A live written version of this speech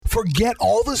Forget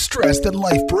all the stress that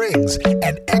life brings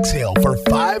and exhale for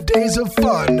 5 days of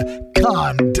fun.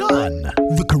 Con Done.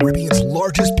 The Caribbean's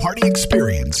largest party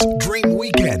experience, Dream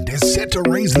Weekend, is set to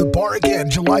raise the bar again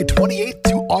July 28th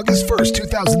to August 1st,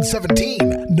 2017.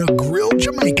 Negril,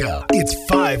 Jamaica. It's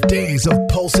 5 days of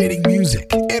pulsating music,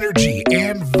 energy,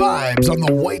 and vibes on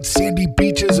the white sandy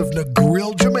beaches of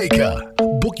Negril, Jamaica.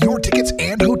 Book your tickets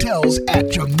and hotels at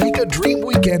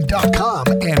JamaicaDreamWeekend.com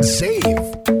and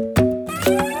save.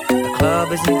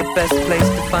 Club isn't the best place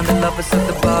to find the lovers, so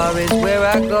the bar is where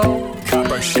I go.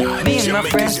 Copper Shot, Me and my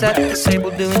friends at the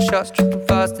table doing shots, tripping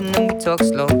fast, and then we talk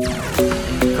slow.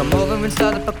 Come over and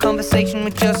start up a conversation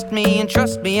with just me, and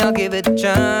trust me, I'll give it a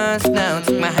chance. Now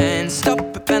take my hand, stop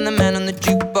it, and the man on the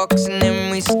jukebox, and then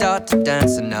we start to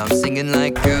dance. And now I'm singing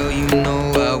like, girl, you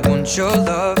know I want your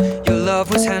love. Your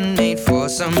love was handmade for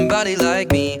somebody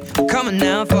like me. Come on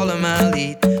now, follow my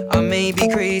lead. I may be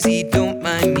crazy, don't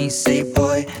mind me. Say,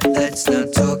 boy, let's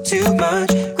not talk too much.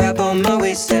 Grab on my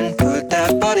waist and put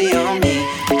that body on me.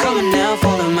 Come on now,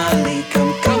 follow my lead.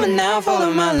 Come on now, follow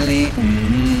my lead.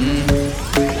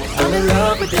 I'm in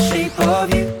love with the shape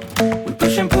of you. We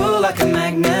push and pull like a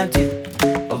magnet do.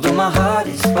 Although my heart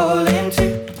is falling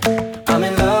too. I'm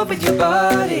in love with your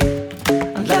body.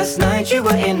 And last night you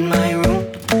were in my room.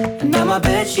 And now my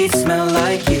bedsheets smell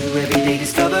like you. Every day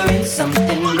discovering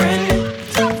something brand new.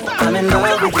 I'm in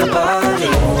love with your body.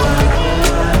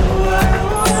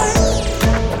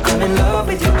 I'm in love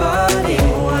with your body.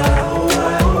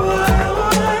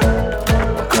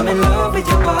 I'm in love with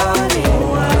your body.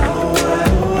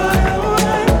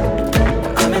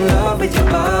 I'm in love with your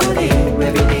body.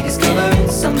 Every day discovering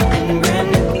something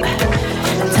brand new.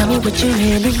 Tell me what you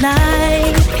really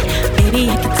like. Baby,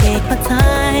 I can take my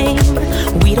time.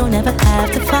 We don't ever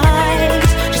have to fight.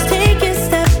 Just take it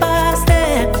step by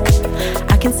step.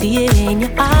 I can see it in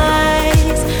your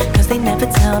eyes, cause they never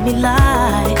tell me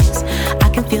lies. I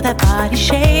can feel that body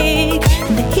shake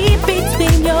and the heat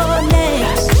between your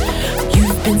legs.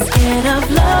 You've been scared of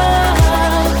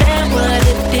love and what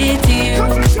it did to you.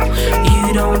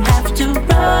 You don't have to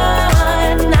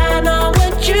run, I know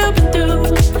what you've been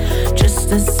through.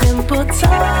 Just a simple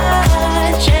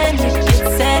touch and it can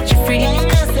set you free.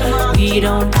 We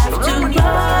don't have to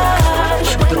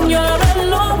rush when you're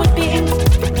alone with me. I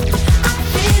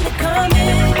feel it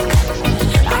coming,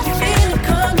 I feel it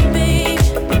coming, babe.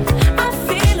 I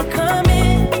feel it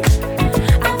coming,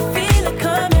 I feel it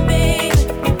coming, babe.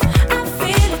 I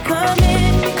feel it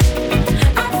coming,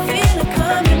 I feel it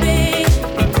coming, babe.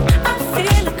 I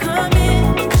feel it coming,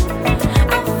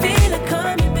 I feel it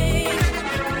coming, babe.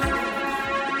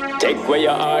 Take away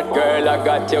your heart, girl, I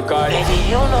got your card. Baby,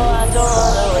 you know I don't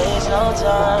wanna waste no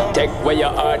time. Take away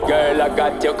your heart, girl, I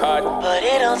got your card. But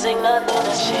it don't take nothing to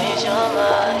change your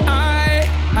mind.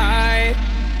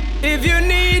 If you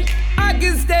need, I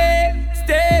can stay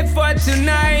for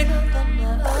tonight.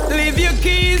 Leave your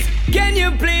keys, can you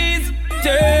please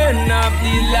turn off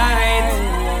the lights?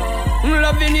 I'm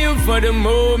loving you for the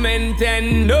moment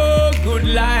and no good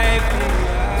life.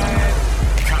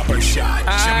 Copper Shot,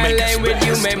 I lay Jamaica's with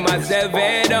you, best. make myself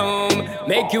at home.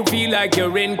 Make you feel like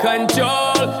you're in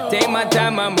control. Take my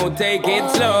time, I'm gonna take it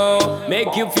slow.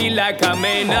 Make you feel like I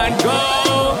may not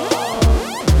go.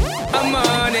 I'm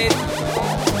on it,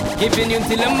 giving you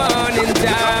till the morning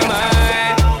time.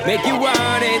 I make you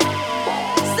want it.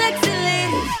 Sexy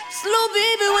lady, slow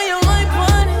baby when you wine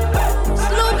pon it.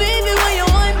 Slow baby when you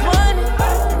wine pon it.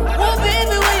 Oh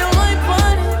baby when you wine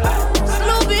pon it.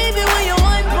 Slow baby when you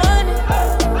wine pon it.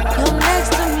 Come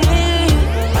next to me,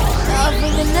 I'll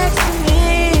bring you next to me.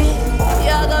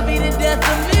 Y'all gonna be the death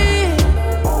of me.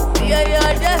 Yeah,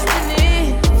 your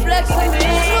destiny. Flex with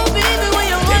me. Slow baby when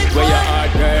you wine Take where your pon it.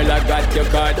 heart, girl, I got your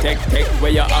card. Take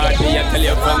where your heart, me I tell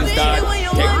you from start.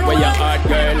 Take where your heart,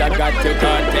 girl, I got your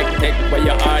card. Take where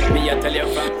your heart, me I tell you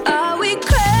from. Are we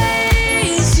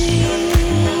crazy?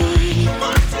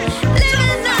 Living our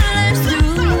lives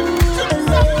through a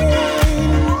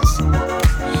lens.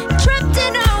 Trapped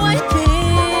in our white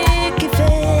picket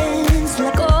fence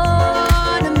like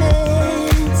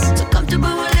ornaments. So comfortable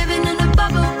we're living in a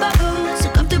bubble. So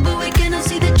comfortable we cannot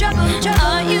see the trouble.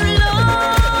 Are you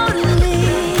lonely?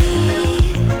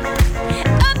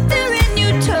 Up there in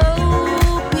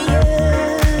utopia,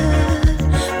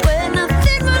 where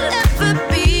nothing will ever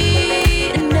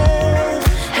be enough.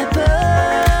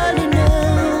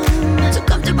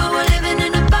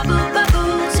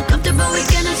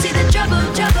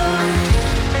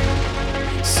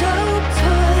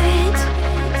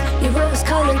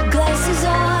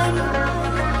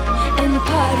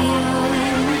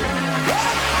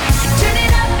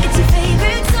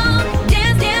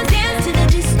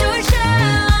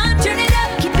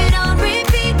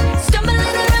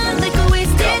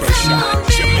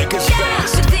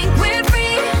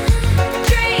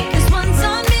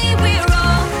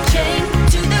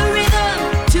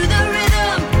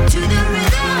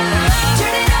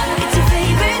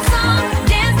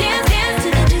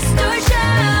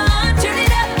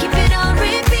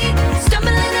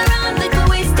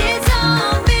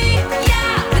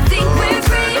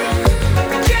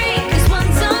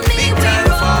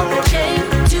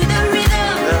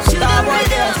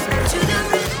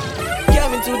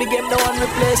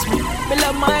 replace me. Me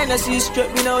love my Hennessy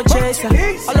straight, me no chaser.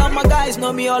 All of my guys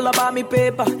know me all about me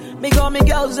paper. Me got me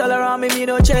girls all around me, me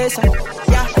no chaser.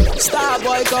 Yeah, star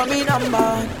boy call me number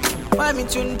one. Why me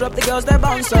tune drop the girls that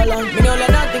bounce along? Me no let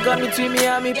nothing come between me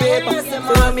and me paper.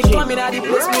 So when me come in at the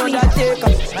place, me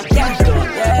undertaker. Yeah,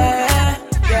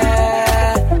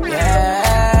 yeah,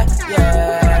 yeah,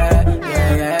 yeah,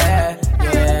 yeah,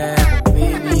 yeah.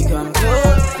 Baby, come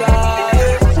closer.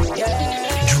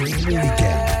 Yeah. Dream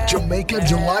Weekend, Jamaica,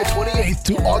 July 28th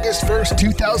to August 1st,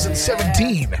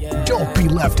 2017. Don't be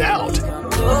left out.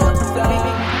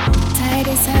 Tired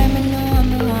as time, I know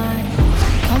I'm alive.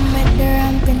 Come at the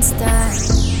ramping star.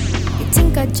 You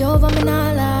think I drove, I'm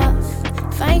not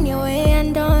laugh. Find your way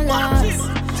and don't laugh.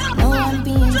 No, I'm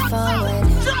being forward,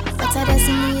 but I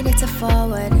doesn't need it to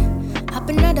forward. Hop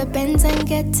another Benz and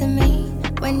get to me.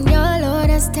 When your Lord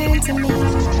has turned to me,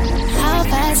 how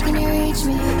fast can you reach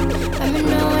me? Let me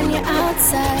know when you're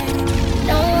outside.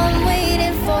 No, I'm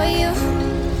waiting for you.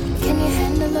 Can you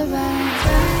handle the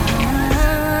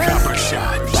ride? Copper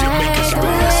Shot, Jamaica's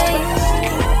best.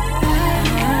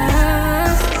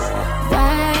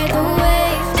 Ride away,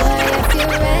 boy, if you're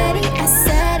ready, I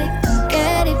said it, come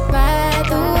get it,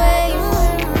 ride away.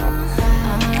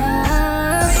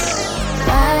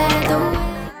 Ride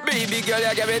away. Baby girl,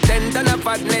 you give me 10 ton of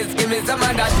fatness, give me some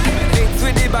of that. Mix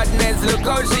with the badness, look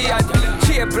how she at.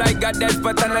 Shape like goddess,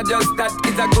 but I'm not just that.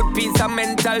 It's a good piece of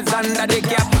mentals under the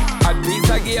cap. A piece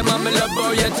of game, I'm in love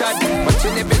how you chat.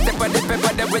 Watching every step of the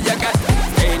paper, the way you got.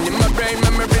 Staying in my brain,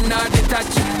 memory not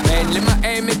detached. Mainly my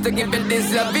aim is to give you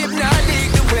this love. If not, dig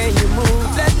the way you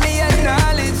move. Let me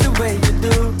acknowledge the way you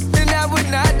do. Then I would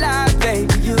not lie,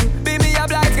 baby. You beat me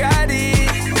up like I did.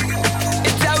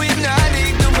 It's how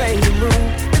hypnotic the way you move.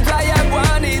 That's why I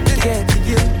wanted to get to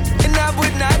you. And I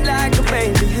would not like a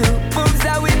baby. You moves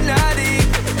how hypnotic.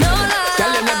 No lie.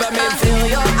 Girl, you never meant to. Feel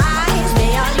your eyes,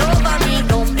 they all over me.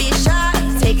 Don't be shy,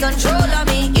 take control of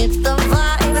me. Get the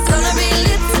vibe, it's gonna be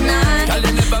lit tonight. Girl,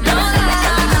 you never No meant to.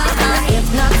 lie,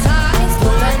 hypnotized,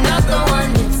 pull another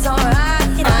one, it's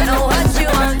alright. I know what you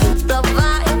want, get the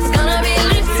vibe, it's gonna be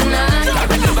lit tonight.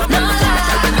 No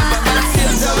lie,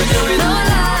 Seems how we do it. no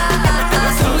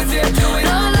lie, So we say do it.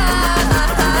 no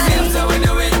lie. Seems how we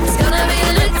do it. It's gonna be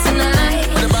lit tonight.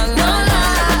 Put a bang No on.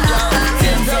 lie,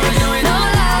 Seems how we do it. no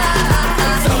lie,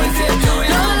 So we say do it.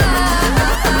 no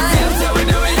lie. Seems how we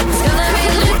do it. It's gonna be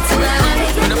lit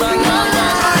tonight. Put a bang on.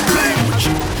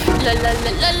 La la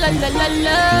la la la la la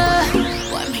la.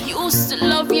 When I used to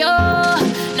love you,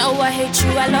 now I hate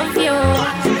you, I love you.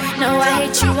 Now I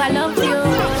hate you, I love you.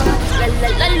 La la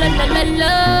la la la la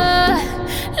la.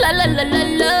 La la la la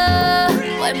la.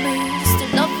 When I used to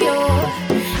love you,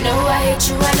 now I hate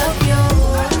you, I love you.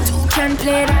 Two can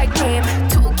play that game,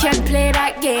 two can play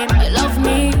that game. You love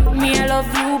me, me I love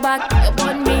you back. You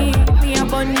burn me, me I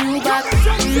burn you back.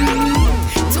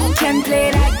 Two can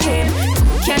play that game.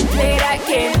 Can't play that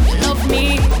game. You love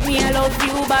me, me I love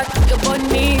you back. You burn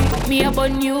me, me I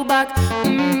burn you back.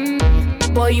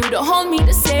 Boy, you don't hold me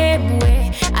the same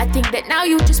way. I think that now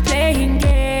you just playing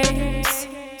games,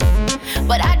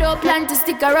 but I don't plan to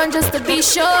stick around just to be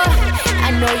sure.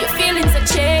 I know your feelings are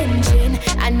changing.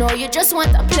 I know you just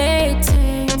want to play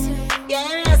things.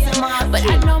 But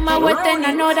I know my worth and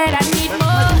I know that I need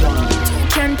more.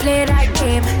 Two can play that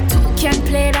game. Can't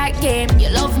play that game. You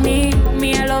love me,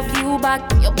 me I love you back.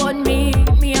 You burn me,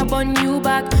 me I burn you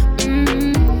back.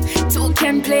 Two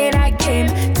can play that game.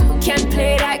 Two can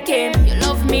play that game. You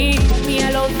love me, me I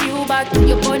love you back.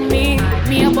 You burn me,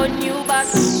 me I burn you back.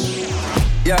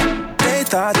 Yeah, they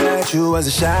thought that you was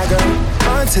a shy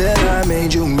girl until I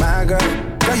made you my girl.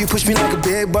 Girl, you pushed me like a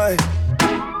big boy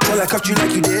till I cuffed you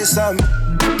like you did something.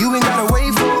 You ain't gotta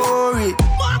wait for it.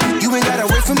 You ain't gotta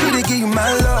wait for me to give you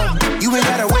my love. You ain't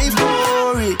gotta wait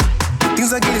for it.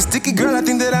 Things are getting sticky, girl, I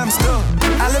think that I'm stuck.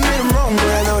 I'll admit I'm wrong, but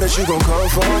I know that you gon' come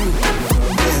for me.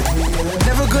 Yeah.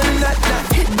 Never gonna not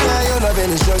hit me. Your loving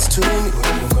is just to me.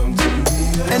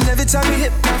 And every time you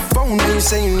hit my phone, you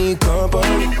say you need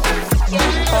company.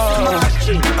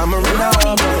 I'ma run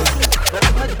up on you.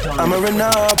 I'ma run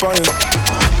up on you.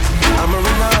 I'ma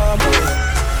run up on you.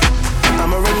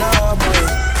 I'ma run up on you.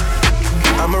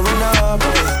 I'ma run up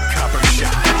on you.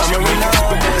 I'ma run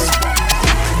up on you.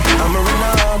 I'ma run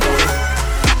up on you.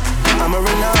 I'ma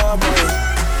run up on you.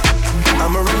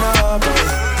 I'ma run up on you.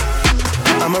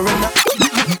 I'ma run up.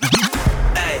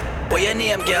 Hey, where your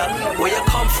name, girl? Where you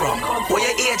come from? Where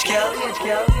your age, girl?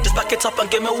 Just back it up and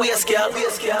give me waist, girl.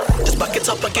 Just back it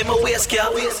up and give me waist,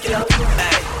 girl.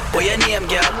 Hey, where your name,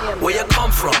 girl? Where you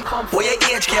come from? Where your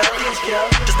age, girl?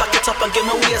 Just back it up and give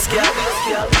me waist, girl.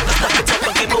 Just back it up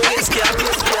and give me waist, girl.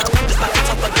 Just back it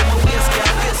up and give me waist,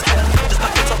 girl. Just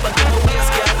back it up and give me waist, girl.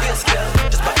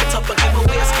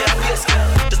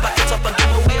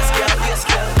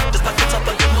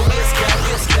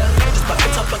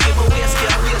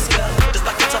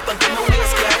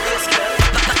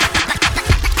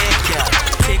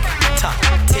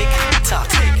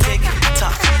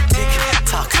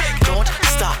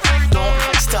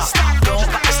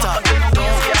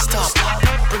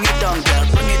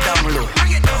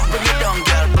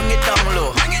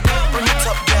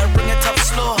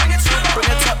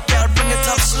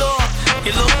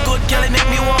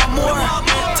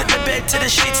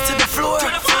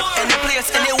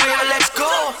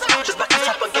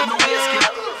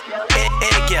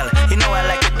 You know I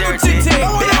like it dirty.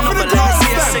 Bend over, let me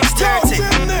see a 630.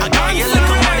 I got your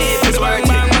little money if it's worth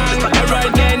it.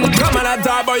 Alright then, come on and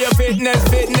talk about your fitness.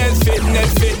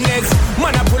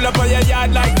 Man, I pull up on your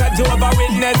yard like that Jehovah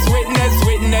Witness.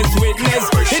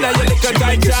 You know you lick a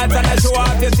tight shot and I show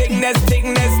off your thickness.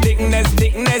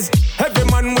 Every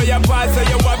man where you pass, so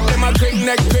you walk them a quick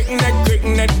neck.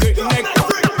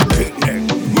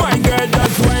 My girl,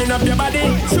 just wind up your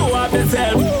body, show off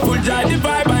yourself. Full joy the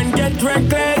vibe and get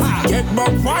reckless. Get buck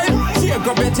vibe, shake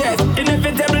up your chest.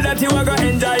 Inevitable that you are gonna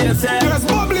enjoy yourself. Just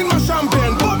bubble in my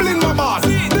champagne, bubble in my boss.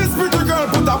 This pretty girl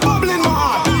put a bubble in my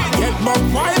heart. Get buck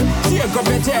vibe, shake up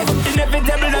your chest.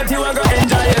 Inevitable that you are gonna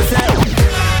enjoy yourself.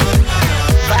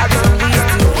 Vibes so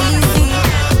easy.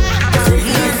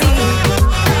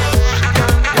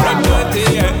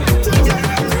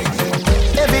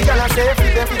 Every girl I say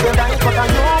fit them right, but I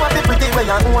know what the pretty way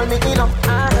you hold me in up.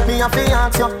 Me a fi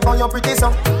ask you, how you pretty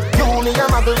so? You me a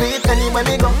Marguerite anywhere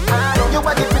me go. You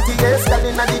are the prettiest girl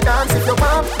inna the dance. If you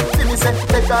want, see me say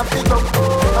take off the glove.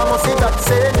 I must see that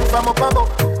say me from up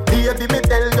above. Baby me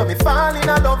tell you me fall in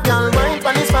love, girl. Wine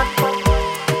pon this fat,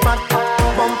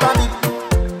 bump on it.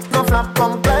 No flap,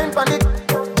 come climb on it.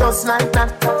 Just like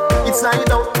that, it's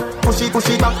slide out. Push it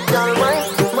back, girl.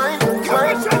 Wine.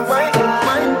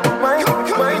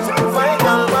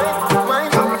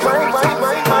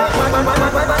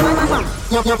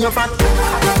 You're fat.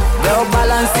 Girl,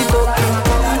 balance it up.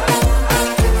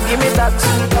 Give me that.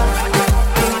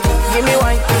 Give me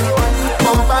wine.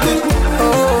 Bump on it.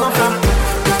 Oh,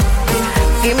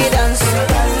 give me dance.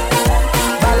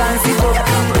 Balance it up.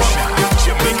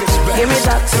 Give me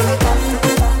that.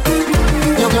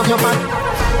 You're fat.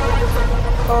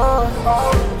 Oh,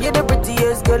 you're the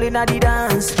prettiest girl in the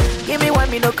dance. Give me one,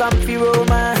 me no comfy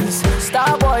romance.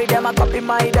 Star boy, them a copy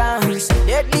my dance.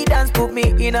 Deadly dance put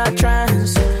me in a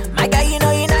trance. My guy, you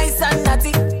know you nice and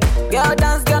naughty. Girl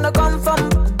dance gonna come from.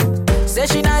 Say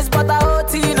she nice but I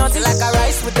OT naughty. Like a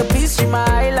rice with a piece, she my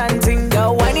island thing.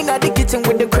 Girl whining at the kitchen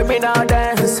with the criminal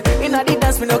dance. In the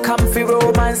dance, me no comfy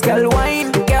romance. Girl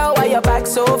wine, girl why your back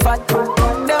so fat?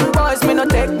 Them boys me no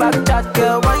take back chat.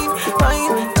 Girl wine,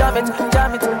 jam it,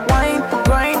 wine,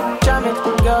 grind, jam it.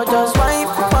 Girl just wine.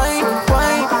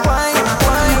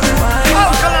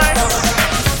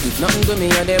 Nothing to me,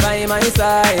 you're there by my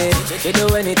side. You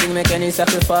do anything, make any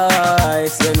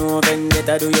sacrifice. You know,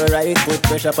 vendetta, do you right. Put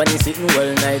pressure on the sitting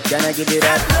all night. Can I give you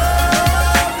that?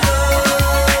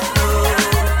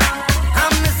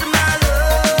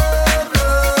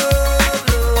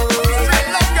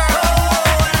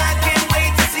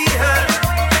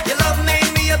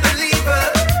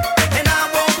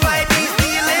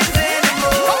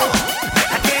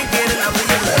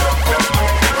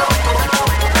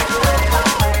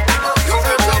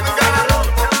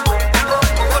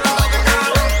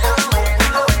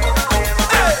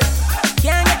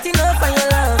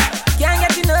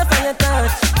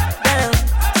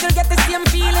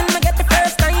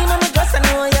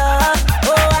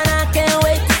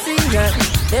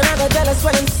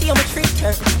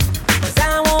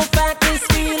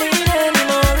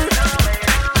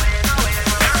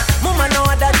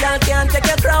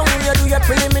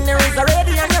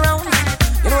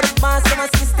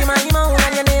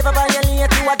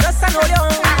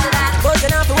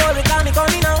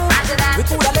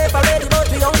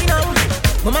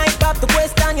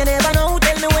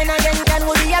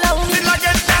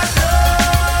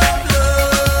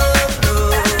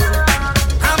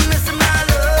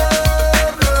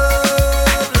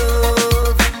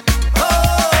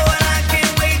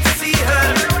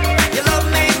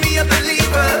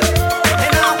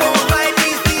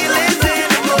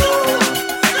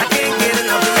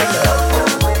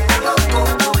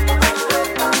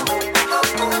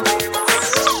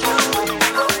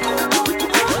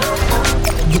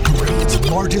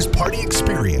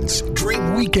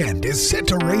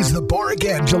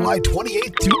 July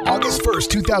 28th to August 1st,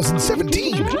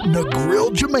 2017,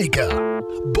 Negril, Jamaica.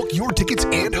 Book your tickets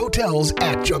and hotels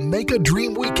at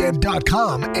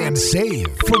JamaicaDreamWeekend.com and save.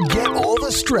 Forget all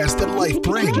the stress that life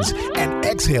brings and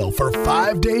exhale for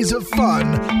 5 days of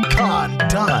fun. Con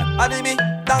done.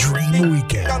 Dream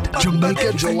Weekend,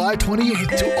 Jamaica, July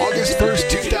 28th to August 1st,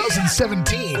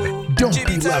 2017. Don't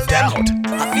be left out.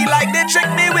 I feel like they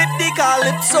tricked me with the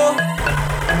calypso.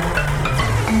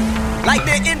 Like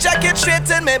they inject it straight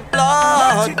in my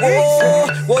blood.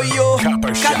 Whoa, yo.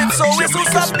 Calypso is who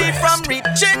stop me from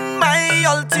reaching my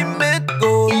ultimate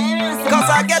goal. Cause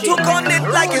I get hooked on it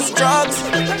like it's drugs.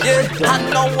 Yeah, I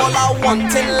know all I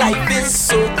want in life is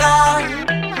soca.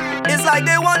 It's like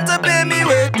they want to pay me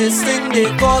with this thing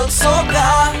they call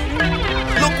soca.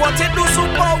 Look what it do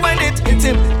super when it hit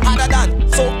him. Harder than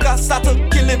soca. start to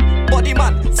kill him. Body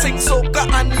man, sing soca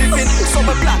and living. So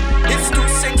my plan is to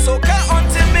sing soca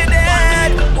until me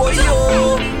dead. Oh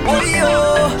yo, oh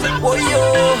yo, oh yo,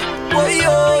 oh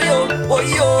yo, yo, oh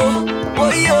yo,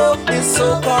 oh yo. It's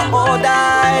soca or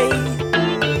die.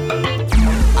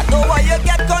 I know why you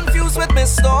get confused with my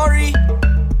story.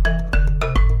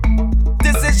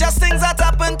 This is just things that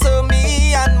happen to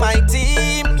me and my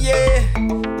team, yeah.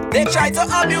 They try to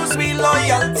abuse me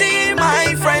loyalty,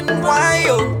 my friend, why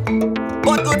yo?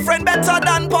 But good friend better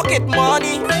than pocket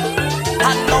money.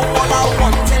 And now all I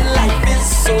want in life is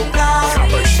soca.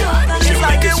 It's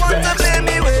like they want to pay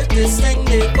me with this thing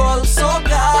they call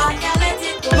soca.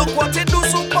 Look what it do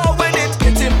super when it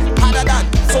hit him. Harder than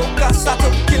soca, start to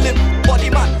kill him. Body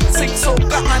man, sing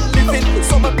soca and living.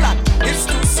 So my plan is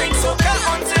to sing soca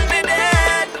until me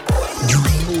dead.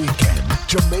 Dream Weekend,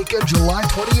 Jamaica, July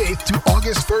 28th to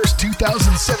August 1st,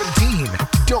 2017.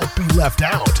 Don't be left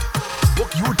out.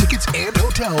 Book your tickets and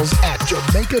hotels at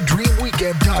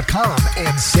JamaicaDreamWeekend.com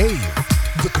and save.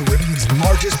 The Caribbean's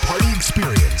largest party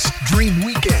experience, Dream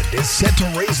Weekend, is set to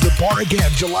raise the bar again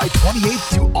July 28th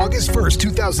to August 1st,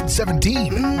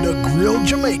 2017. Negril,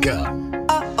 Jamaica.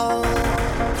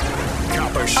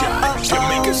 Copper Shot,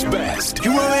 Jamaica's best.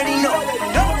 You already know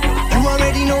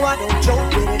I don't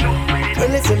joke with it.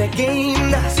 Well, it's in a game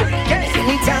now.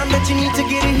 Anytime that you need to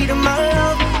get a hit of my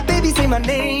love, baby, say my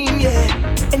name, yeah.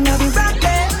 And I'll be right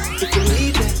there if you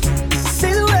need me.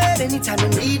 Say the word anytime you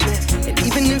need me. And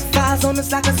even if eyes on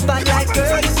us like a spotlight,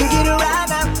 girl, you can get it right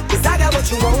now. Cause I got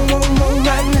what you want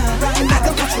right now. And I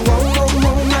got what you want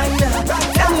right now.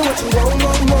 Tell me what you want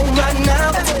right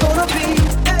now. What's it gonna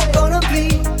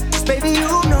be? Cause baby, you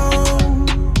know.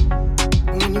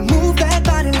 When you move that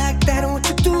body like that, and what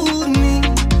you do to me,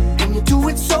 and you do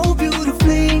it so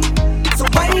beautifully. So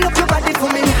wind up your body for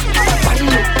me.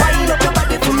 Wind up your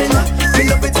body for me. You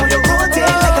love it when you rotate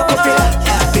like a propeller.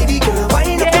 Baby girl,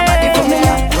 wind up your body for me.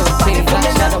 Wind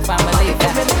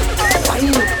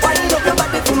up your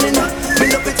body for me. You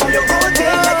love it when you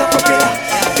rotate like a propeller.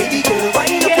 Baby girl,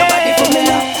 wind up your body for me.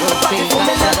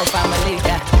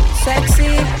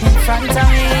 Sexy in front of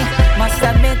me. Must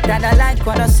admit that I like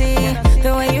what I see.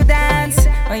 The way you dance,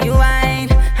 when you whine,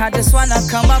 I just wanna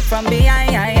come up from behind.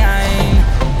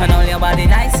 And hold your body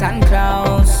nice and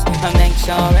close, and make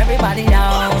sure everybody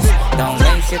knows. Don't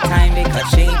waste your time because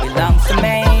she belongs to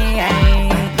me.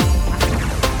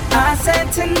 I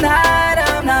said tonight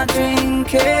I'm not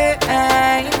drinking,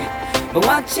 but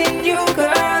watching you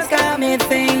girls got me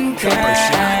thinking.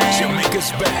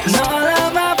 And all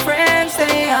of my friends,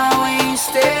 they are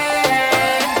wasted.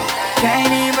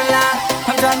 Can't even lie,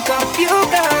 I'm drunk off you,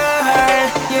 girl.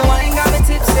 You ain't got me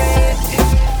tipsy.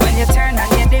 When you turn on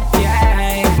your dip,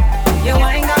 yeah. You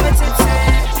ain't got me tipsy.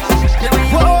 You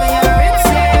ain't moving your hips,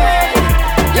 yeah.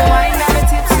 You ain't got me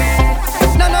tipsy.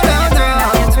 No. You turn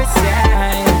on your twist,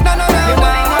 yeah. No. You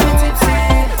ain't got me tipsy.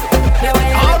 You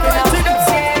ain't looking up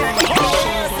tipsy.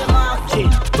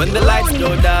 When the lights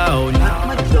go down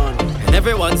and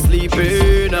everyone's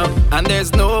sleeping and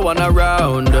there's no one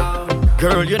around,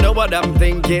 girl, you know what I'm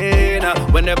thinking.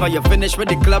 Whenever you finish with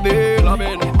the clubbing,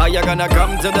 are you gonna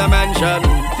come to the mansion?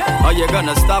 Are you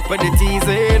gonna stop with the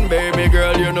teasing? Baby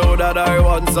girl, you know that I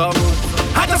want some.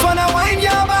 I just wanna wind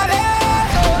your body.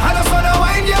 I just wanna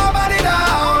wind your body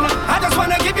down. I just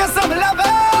wanna give you some love.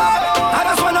 I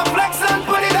just wanna flex and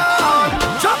put it on.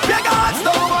 Drop your guards,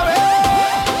 don't worry.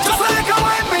 Just like a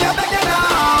wine, me I beg you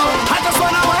now. I just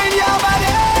wanna wind your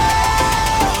body.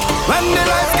 When the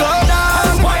lights go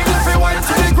down, wind every wine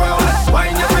to the ground.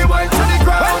 Wind every wine to the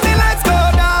ground. When the lights go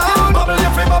down, bubble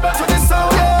every bubble to the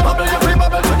sound. Bubble every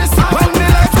bubble to the sound. When the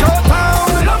lights go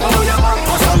down, love how your bum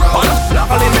goes around. Love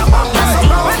how your bum goes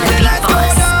around. When the lights go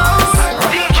down.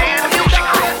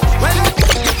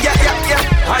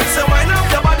 I say wind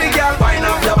up your body, girl. Wind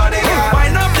up your body, girl.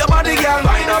 Wind up your body, girl.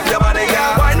 Wind up your body,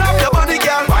 girl. Wind up your body,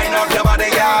 girl. Wind up your body,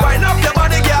 girl. Wind up your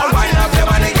body, girl. Wind up your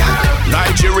body, girl.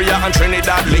 Nigeria and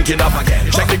Trinidad linking up again.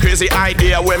 Check the crazy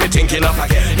idea where me thinking up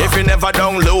again. If you never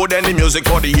download any music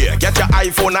for the year, get your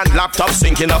iPhone and laptop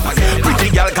syncing up again. Pretty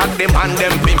girl got them and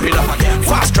them pimping up again.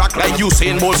 Fast track like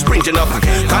Usain Bolt sprinting up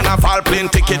again. Carnival plane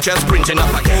ticket just sprinting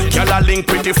up again. Girl a link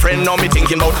pretty friend, now me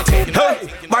thinking about it. Hey,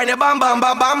 wind it bam bam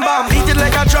bam bam bam. Beat it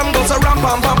like a drum, goes a ram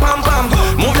pam pam pam pam.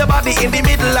 Move your body in the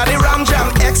middle of the ram jam.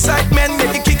 Excitement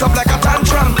make it kick up like a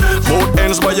tantrum. Both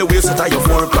ends by your waist, tie your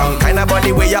full crown. Kind of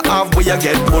body where you have, where you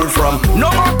get pulled from.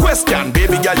 No more question,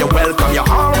 baby girl, you're welcome. You're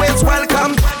always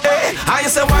welcome. Hey, I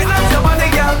say wind up your body,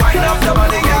 girl. Wind up your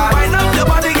body, girl. Wind up your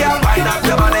body, girl. Wind up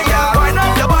your body, girl. Wind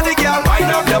up your body, girl.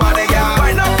 Wind up your body, girl.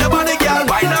 Wind up your body, girl.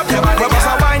 Wind up your body,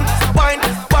 girl. Wine, wine,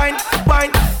 wine,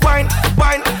 wine, wine,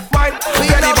 wine, wine. wine.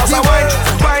 Ready for some wine,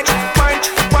 wine, wine,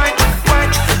 wine,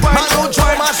 wine, wine. Man, don't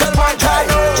try, Marshall, wine, try.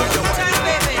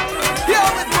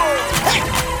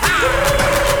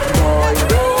 Boy,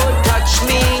 don't touch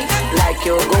me like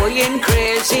you're going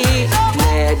crazy.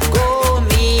 Let go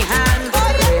me hand,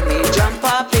 let me jump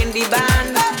up in the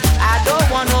band. I don't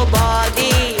want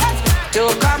nobody to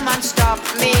come and stop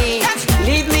me.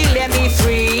 Leave me, let me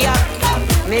free up.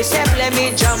 Myself, let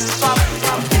me jump up.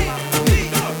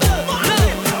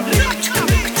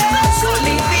 So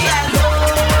leave me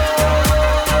alone.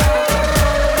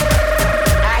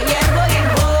 I am going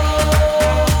home.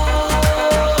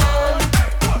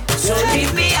 So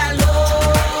leave me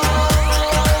alone.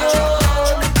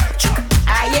 I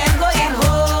am going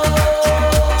home.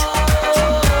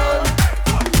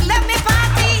 Let me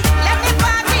party, let me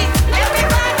party, let me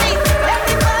party, let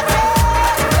me party.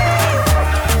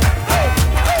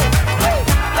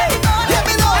 Let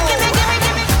me know.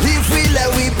 If we let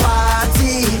we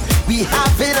party, we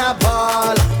having a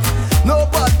ball.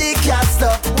 Nobody can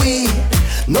stop we.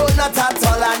 No, not at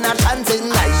all. I'm not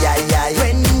chanting. Ay, ay, ay.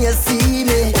 When you see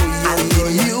me and the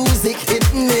music hit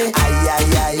me, ay,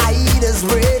 ay, ay. I just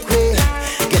break me,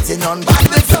 getting on back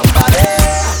with somebody.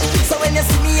 So when you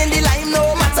see me in the line,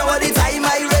 no matter what the time,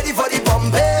 I ready for the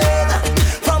pumping.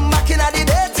 From back in the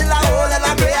day till I hold and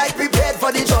I pray, I prepared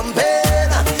for the jumping.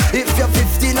 If you're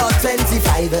 15 or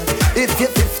 25, if you're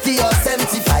 50 or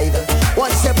 75,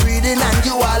 once you're breathing and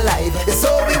you are alive, it's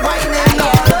all we whining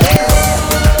all day.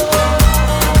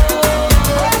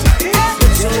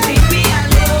 So leave me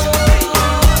alone.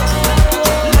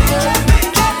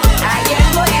 I am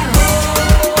going home.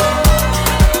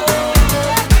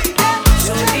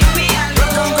 So leave me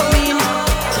alone.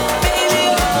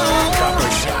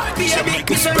 Baby,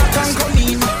 Mr. Rock and come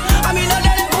in. I mean, I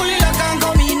let it pull it like and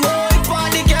come in. Boy,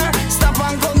 party girl, stop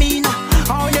and come in.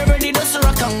 How you ready to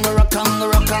rock and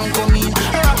come in.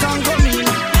 Rock and come in.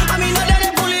 I mean, I let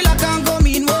it pull it like and come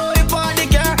in. Boy, party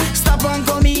girl, stop and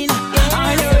come in.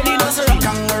 How you ready to rock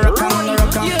and come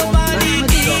in. Your body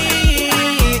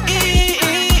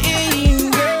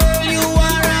in, girl, you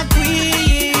are a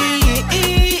queen.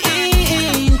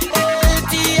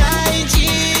 LTIG.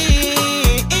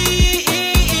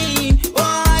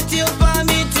 Want you for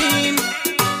me team.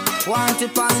 Want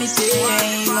it for me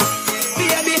team.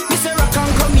 Baby, Mr. Rock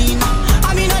and come in. I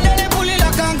mean, I let it pull it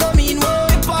like and come in. Whoa,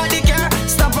 party girl,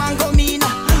 stop and come in.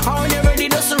 How you ready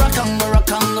to rock and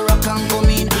come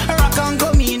in. Rock and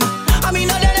come in. I mean,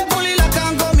 I let it pull it like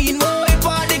and come in. Whoa,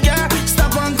 party girl,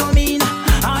 stop and come in.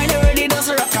 How you ready to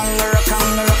rock and come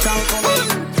in.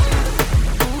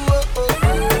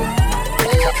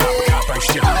 Copper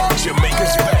Shot,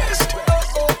 Jamaica's best.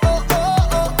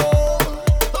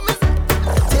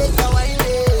 Take a wine,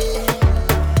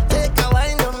 take a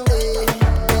wine on me.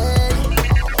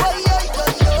 Oh yeah,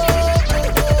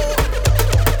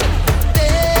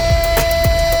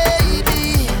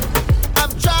 baby,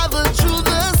 I've traveled through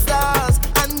the stars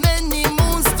and many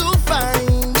moons to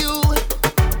find you,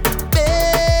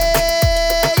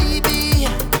 baby.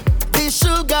 The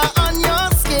sugar on your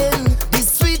skin, the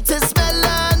sweetest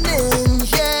melanin,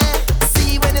 yeah.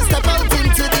 See when you step out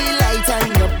into the light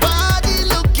and your body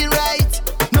looking right.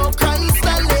 No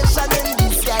constellation in the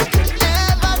sky could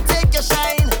ever take your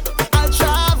shine. I'll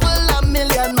travel a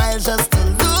million miles just to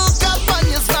look up on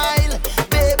your smile,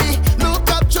 baby. Look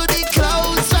up to the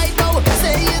clouds right now.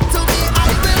 Say it to me, I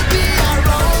will be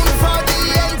around for the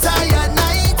entire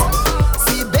night.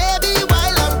 See, baby,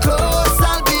 while I'm close,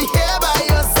 I'll be here by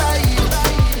your side.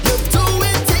 You're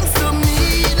doing things to me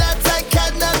that I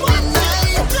cannot deny.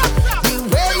 The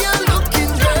way you're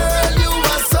looking, girl, you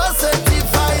are so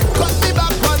certified. Cut me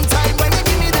back one time when you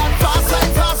give me that fast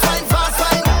line, fast line, fast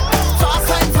line. Fast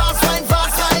line, fast line,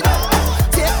 fast line.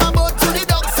 Take my boat to the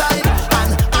dock side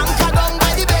and anchor down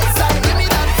by the bedside. Give me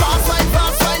that fast line,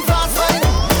 fast line, fast line.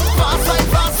 Fast line,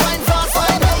 fast line, fast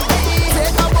line.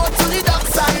 Take my boat to the dock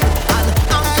side and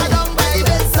anchor down by the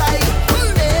bedside.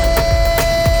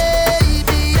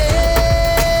 The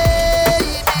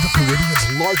Caribbean's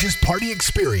largest party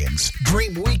experience,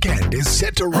 Dream Weekend, is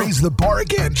set to raise the bar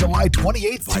again July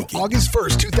 28th to August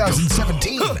 1st,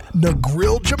 2017.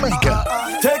 Negril, Jamaica.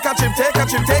 Take a chip, take a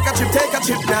chip, take a chip, take a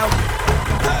chip now.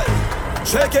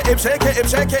 Shake it, hip, shake it, hip,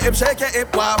 shake it, hip, shake it,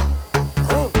 hip, wow.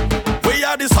 We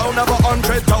are the sound of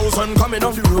 100,000 coming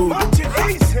off the road.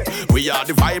 We are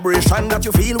the vibration that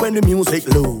you feel when the music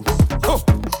loads.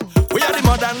 We are the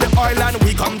mud and the oil and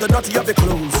we come the dirty of the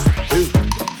clothes.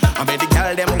 I made the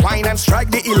girl them wine and strike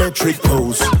the electric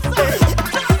pose. Hey.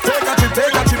 Take a chip,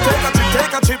 take a chip, take a chip,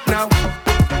 take a chip now.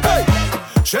 Hey.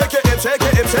 Shake it, hip, shake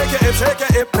it, hip, shake it, hip, shake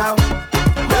it, hip now.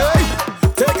 Hey.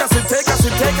 Take a sip, take a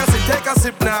sip, take a sip. take a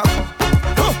sip now.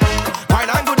 Wine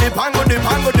and go dip, and go dip,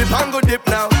 and go dip, and go dip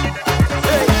now.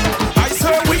 Hey, I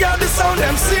swear we are the sound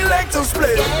them selectors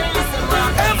play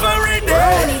every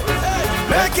day,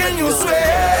 making you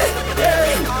sway.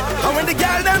 Hey, and when the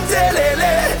girl them tell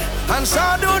and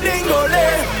shadow dingole,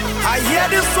 I hear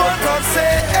this one God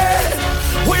say, hey,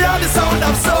 we are the sound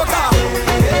of soca.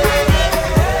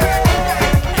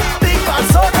 Big bad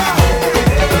soca.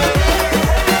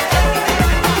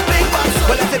 Big bad soca.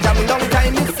 Well, if you jam long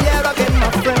time, it's here again, my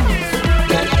friend.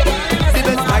 The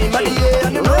best time of the year,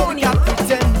 and the road you have to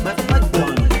pretend.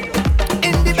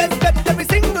 In the best steps every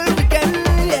single weekend,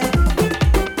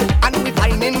 yeah. And we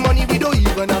finding money we don't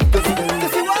even have to spend. To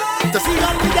see what? To see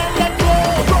all the girls that go.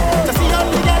 To see all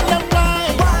the girls that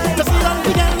grind. To see all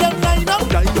the girls that grind up.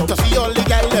 To see all the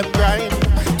girls that grind.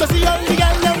 To see all the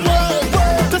girls that work.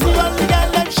 To see all the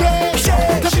girls that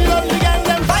shake. To see all the girls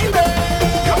that vibrate.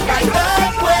 Come right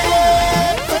that way.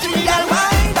 To see the girls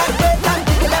wind that way and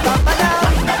jiggle it up and down.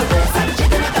 Wind that way and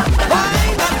jiggle it up and down.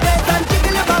 Wind that way and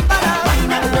jiggle it up and down.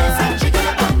 Wind that way and jiggle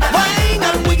it up and down. Wind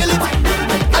and wiggle it.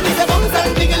 And it's a bounce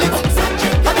and jiggle it.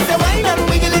 And it's a wind and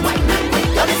wiggle it.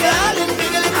 And it's a all and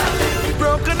wiggle it.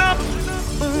 Broken up.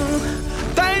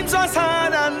 Times was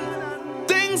hard and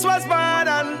things was bad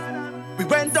and we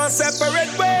went our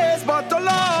separate ways, but the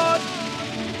Lord,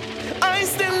 I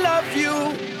still love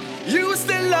you, you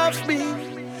still love me,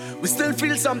 we still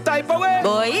feel some type of way.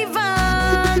 Boy,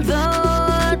 even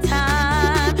though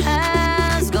time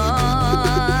has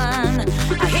gone,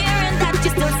 I hear that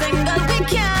you're still single, we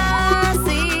can't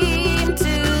seem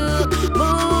to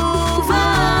move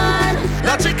on.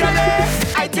 Logically,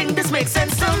 I think this makes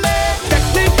sense to me.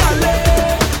 Technically,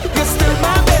 you're still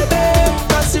my baby,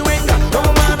 cause you ain't got no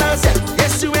manners yet.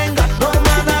 Yes, you ain't got no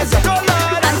manners yet. Oh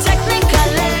Lord. And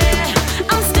technically,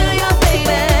 I'm still your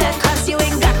baby, cause you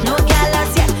ain't got no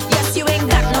galas yet. Yes, you ain't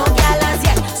got no galas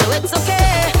yet. So it's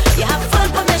okay, you have full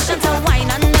permission to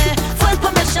whine on me, full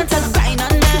permission to grind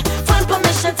on me, full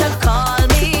permission to call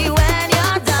me when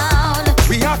you're down.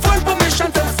 We have full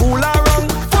permission to fool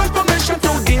around, full permission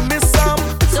to give me some.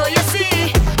 So you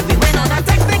see, we went on a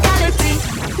technicality.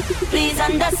 Please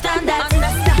understand that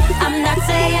I'm not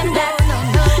saying that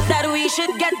we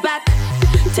should get back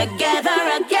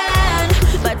together again.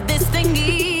 But this thing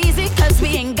easy, cause we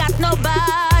ain't got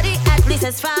nobody, at least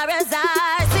as far as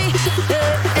I see.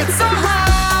 It's so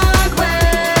hard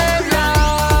when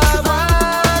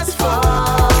lovers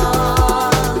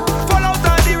fall. Fall out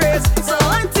of the race. So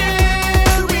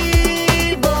until we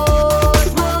both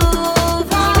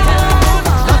move on.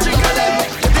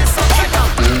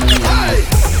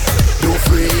 You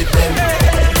free them,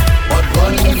 but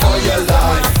running for your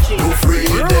life. You free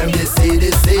them, they say,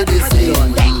 they say, they say.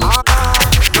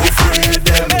 You free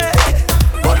them,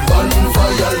 but running for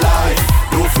your life.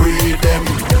 You free them.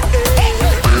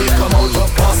 They come out of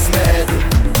bus med.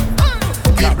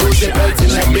 People they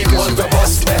belting like they want to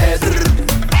bust med.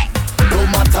 No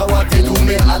matter what they do,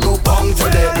 me I no bound to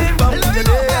them.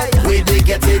 Way they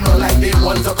get in like they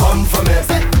want to come for me.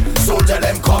 Soldier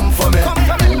them come for me.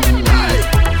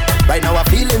 Right now I'm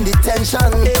feeling the tension,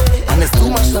 and it's too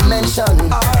much to mention.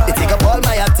 It take up all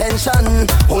my attention.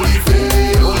 Holy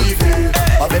faith,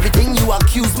 of everything you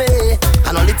accuse me,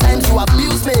 and all the times you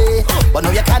abuse me, but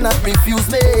now you cannot refuse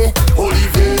me. Holy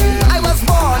faith, I was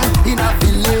born in a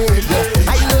village.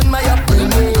 I learned my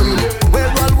upbringing,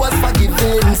 where all was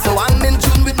forgiven. So I'm in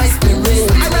tune with my spirit.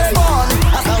 I was born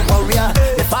as a warrior.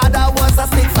 My father was a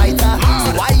snake fighter.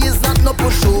 So why is that no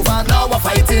pushover? Now we're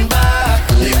fighting back.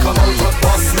 They come out with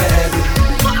boss men.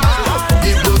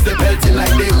 They blows the belting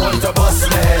like they want to bust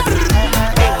men.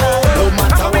 No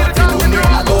matter what they do, me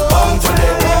I go bound to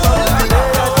them.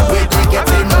 Wait, they get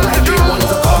in like they want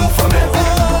to come for me.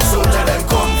 Soldier them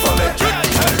come for me.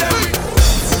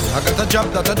 I got a job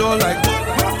that I don't like.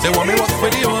 They want me work for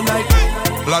the whole night.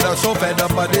 Blood, I'm so fed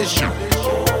up by this shit.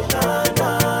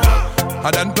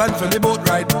 I done planned for the boat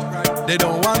ride. They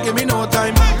don't want give me no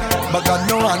time, but God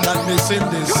know I'm not missing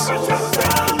this.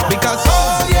 Because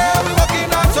oh yeah, we working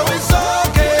hard, so it's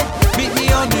okay. Meet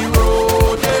me on the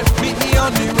road, yeah. Meet me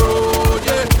on the road,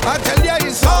 yeah. I tell ya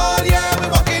it's all yeah, we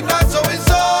working hard, so it's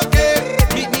okay.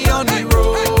 Meet me on the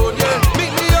road, yeah.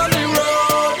 Meet me on the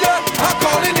road, yeah. I'm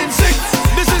calling in sick.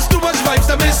 This is too much vibes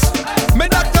to miss. My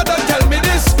doctor don't tell me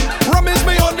this. Rum is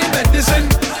my only medicine.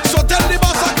 So tell the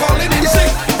boss I'm calling in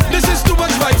sick. This is too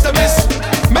much vibes to miss.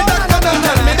 My doctor don't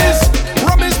tell me this.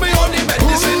 Rum is my only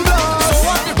medicine. So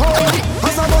what?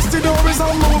 As I bust the door, is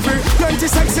movie. Plenty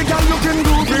sexy gal looking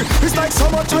groovy. It's like so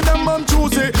much of them on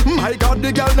Tuesday. My God,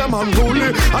 the gal them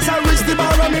unruly. As I reach the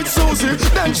bar I meet Susie.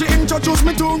 Then she introduced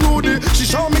me to Rudy. She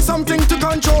showed me something to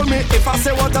control me. If I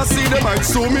say what I see, they might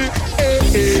sue me. Hey,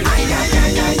 hey.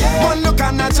 One look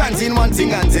and a chance in one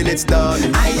thing until it's done.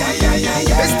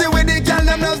 It's the way the gal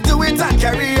them just do it and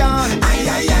carry on.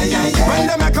 When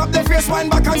they make up their face, wind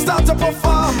back and start to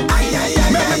perform.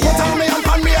 Make me put on me and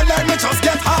pan me and let me just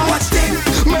get hard. Watch thing.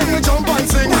 Make me jump and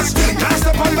sing. Watch thing. Cast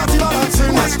up on body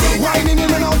balancing. Watch thing. Whining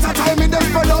in and out of time, me them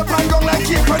spread out and go like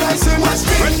keep producing. Watch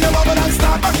thing. When them bubble and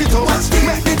start back it up. Watch thing.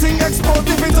 Make the thing explode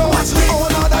if it up. Watch thing. Oh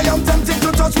Lord, I am tempted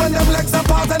to touch when them legs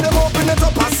apart and them open it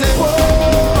up. I say,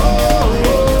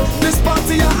 whoa, this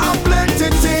party I have plenty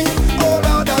thing. Oh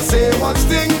Lord, I say, watch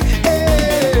thing.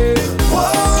 Hey,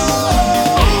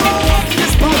 whoa,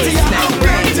 this party I have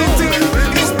plenty thing.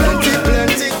 It's plenty,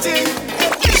 plenty thing.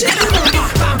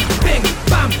 Bam, bing,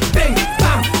 bam, bing,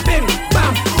 bam, bing,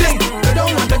 bam, bing. Go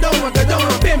down,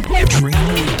 bim. Dream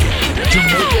Weekend,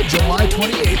 Jamaica, July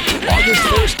 28th, August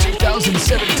 1st,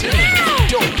 2017.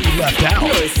 Don't be left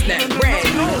out.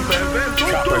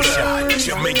 Copper Shot,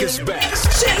 Jamaica's best.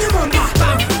 Bam,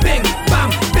 bing, bam,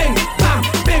 bing, bam,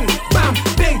 bing, bam,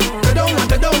 bing. Go down,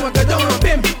 bim.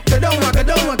 Go down,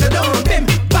 bim.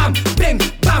 Bam, bing,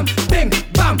 bam, bing,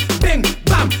 bam, bing,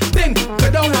 bam, bing. Go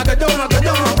down, bim. Go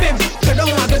down, bim.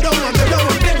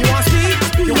 You want speed?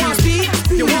 You want speed?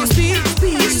 You want speed?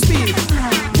 Speed.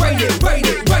 Ride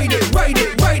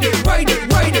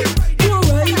it. You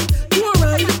alright?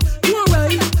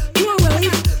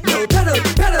 No, pedal.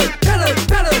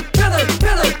 Bam,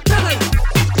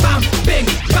 bing,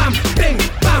 bam,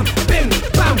 bing,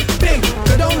 bam, bing.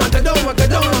 Go down,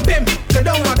 bim. Go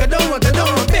down,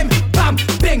 bim. Bam,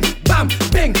 bing, bam,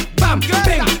 bing, bam, bing, bam, bing. Go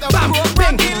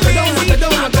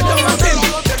down, bim.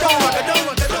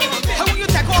 How will you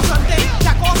take off something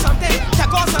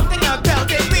and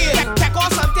belt it, please? Take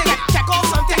off something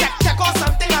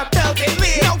and belt it,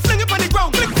 please. Now fling it on the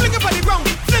ground, fling it on the ground,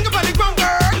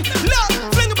 girl. Look,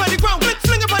 fling it on the ground,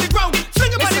 fling it on the ground.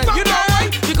 You know why?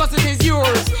 Because it is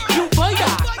yours. You buy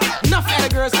that. Enough other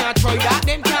girls can't try that.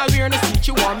 Them can't wear in the seat.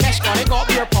 You want mesh, cause they got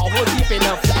your power deep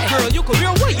enough. Girl, you could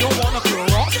wear what you want to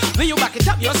cross. When you back it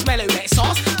up, you smell it wet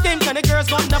sauce. Them kind of girls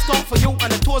got enough talk for you,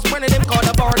 and the toes one of them called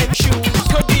a bar them shoes.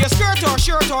 Could be a skirt or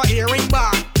shirt or earring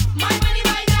bar. My money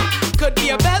by that. Could be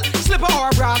a belt, slipper or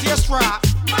brassiere strap.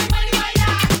 My money by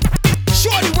that.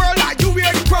 Show the world that you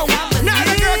wear the crown. Now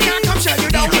the girl can't come shut you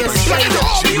down. You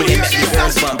hear this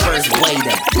song?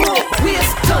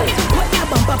 Waist tight. Put that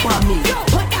bump up on me.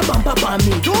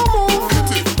 Don't move.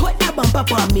 Put that bump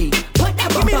up on me. Right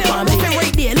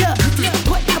there, look.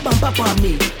 Put that bump up on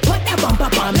me.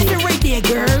 Right there,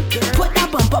 girl. Put that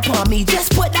bump up on me.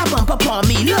 Just put that bump up on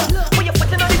me. Look. When you're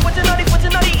putting on the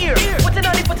ear. When you're putting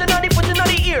on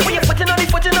the ear. When you're putting on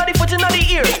the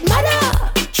ear. Get mother.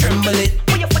 Tremble it.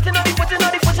 When you're putting on the ear.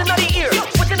 When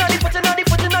you're putting on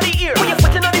the ear. When you're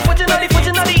putting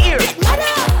on the ear. Get mother.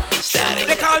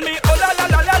 They call me oh la la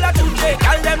la la la today.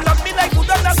 Call them love me like food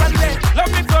on a Sunday.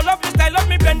 Love me flow, love me style, love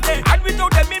me plenty. And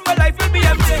without them in my life will be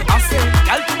empty. I say,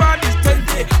 girl to man is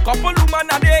 20. Couple woman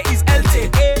a day is healthy.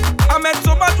 I met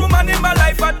so much woman in my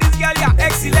life, but this girl you're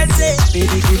excellent.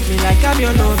 Baby, give me like I'm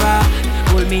your lover.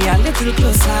 Hold me a little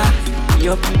closer.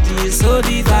 Your beauty is so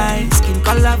divine. Skin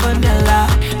color vanilla.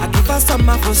 I give her some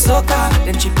for soca.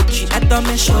 Then she put she head on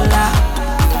my shoulder.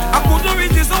 I couldn't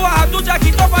resist, so I had to jack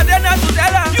it up and then I had to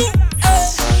tell her you,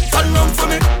 turn round for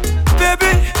me,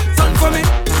 baby, turn for me,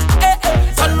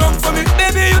 turn round for me,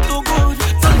 baby, you too good,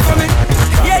 turn for me,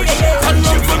 yeah, turn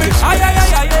round for me,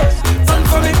 turn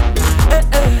for me,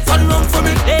 turn round for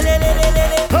me, Hey,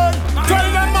 tell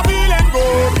them I'm feeling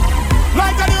good,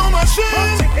 like a new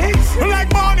machine,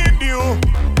 like morning dew,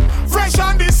 fresh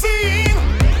on the scene,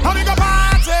 and we go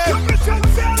party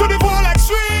to the full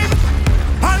extreme,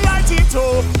 and light it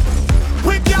up.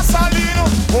 With gasoline,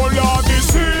 oh Lord, the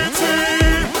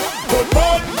city. But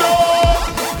no,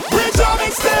 we jamming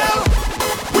still.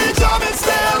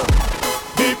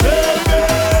 The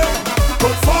building,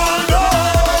 but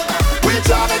we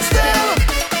jamming still.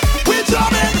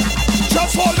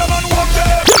 Just hold them and walk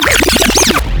them.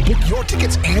 Book your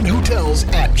tickets and hotels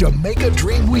at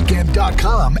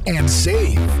JamaicaDreamWeekend.com and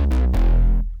save.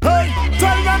 Hey,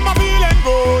 tell them I'm feeling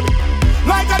good,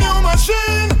 like a new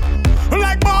machine,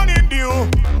 like morning dew,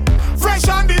 fresh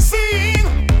on the scene,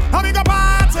 and we go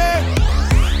party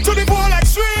to the full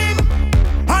extreme,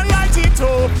 and light it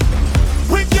up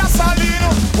with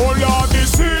gasoline. Oh Lord, the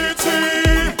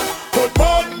city, but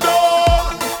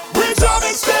Mondo, we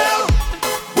jamming still,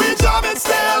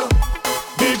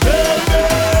 the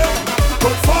building,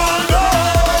 but Fondo,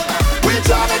 we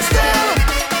jamming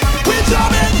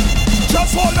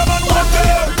Just hold them and walk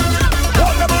them.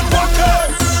 Hold them and walk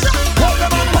them. Hold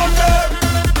them and walk them.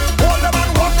 Hold them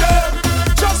and walk them.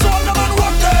 Just hold them and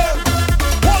walk them.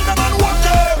 Hold them and walk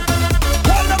them.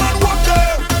 Hold them and walk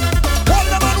them. Hold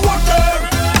them and walk them.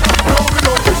 No, we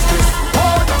don't business.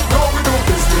 Oh, no, we don't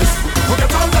business. We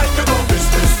get on like you don't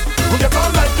business. We get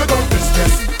on like you don't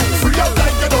business. Free up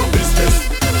like you don't business.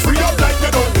 Free up like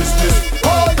you don't business.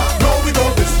 Oh, no, we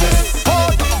don't business. Oh,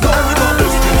 no, we don't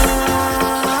business.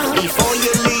 Before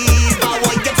you leave, I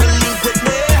want you to link with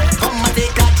me. Come and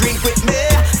take a drink with me.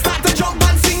 Start to jump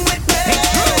and sing with me.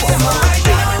 Right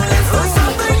now, let's do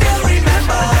something to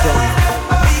remember.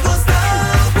 We go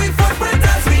start with footprints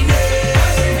as we need.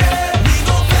 We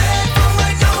go play from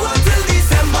right now until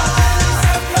December.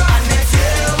 And next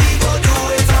year we go do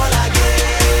it all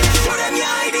again. Show them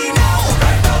your ID now.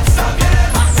 Right now, stop it.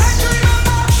 I said to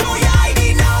remember. Show your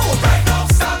ID now. Right now,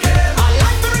 stop it. I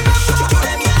like to remember. Show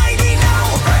them your ID now.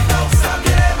 Right now, stop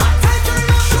it. I said to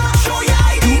remember. Show your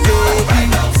ID now. Right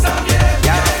now, stop it.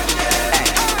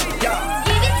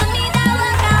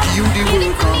 You the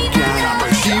workout girl.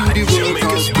 You the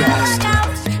workout girl.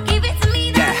 Give it to me,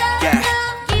 that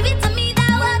love. Give it to me,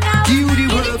 that workout. You the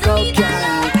workout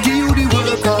girl. You the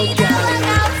workout girl.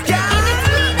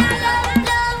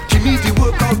 Give me the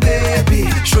workout, baby.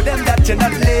 Show them that you're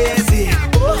not lazy.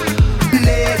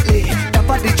 Lately, that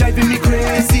body driving me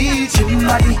crazy. Gym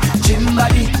body, gym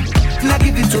body. Not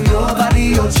give it to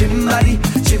nobody. Oh, gym body,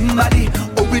 gym body.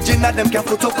 Original, them can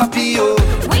photocopy. Oh.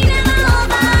 We never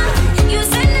over. You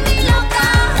sending me loca.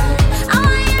 I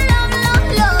want your love, love,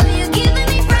 love. You giving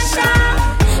me pressure.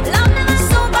 Love never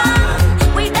sober.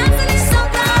 We dancing in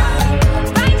soca.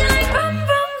 Riding like vroom,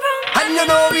 vroom, vroom. And you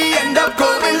know we end up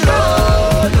going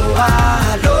low, lower,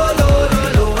 low, low, low,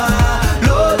 lower,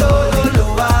 low, low, low,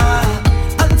 lower,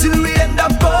 until we end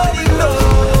up going low,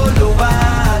 lower,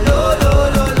 low, low,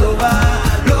 low, lower,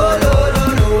 low, low, low,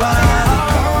 lower,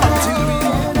 until we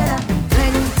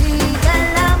Plenty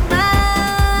galama.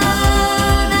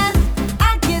 I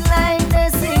can like the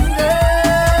single.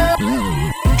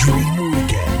 Dream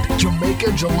Weekend, Jamaica,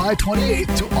 July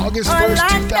 28th to August 1st,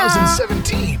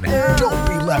 2017. Don't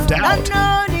be left out.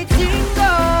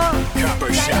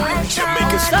 Copper Shine,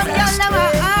 Jamaica's best.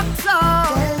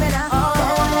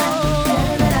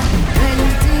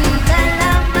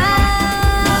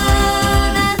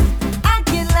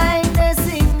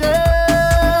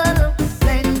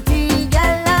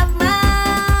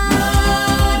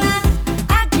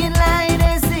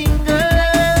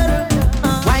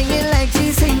 Whining like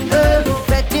she's single,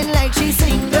 betting like she's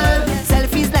single,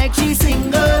 selfies like she's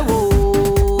single,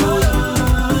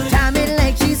 jamming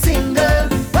like she's single,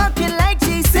 walking like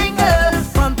she's single,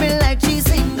 pumping like she's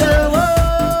single.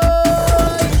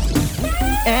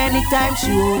 Anytime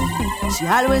she home, she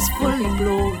always fully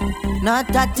blown, not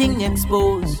that thing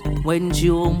exposed. When she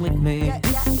home with me,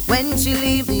 when she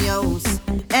leave the house,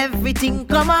 everything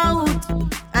come out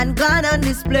and gone on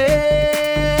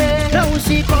display. Now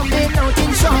she coming out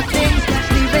in short thing,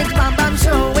 cleavage bam bam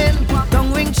showing,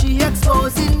 tongue ring she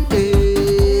exposing.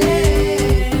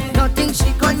 Nothing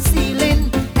she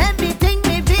concealing, everything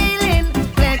revealing.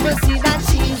 Glad to see that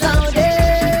she's out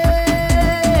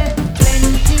there.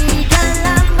 Plenty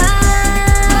galama,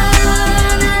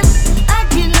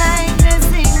 acting like the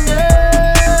single.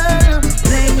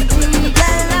 Plenty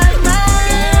galama,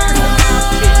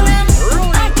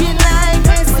 acting like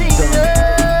the single.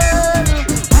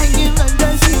 Hanging on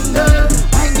the single,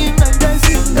 hanging on the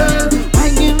single,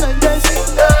 hanging on the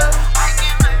single.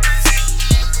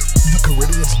 The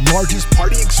Caribbean's largest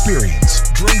party experience,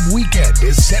 Dream Weekend,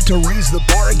 is set to raise the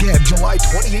bar again July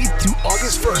 28th to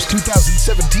August 1st,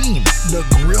 2017. The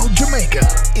Grill Jamaica.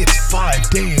 It's 5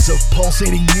 days of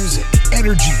pulsating music,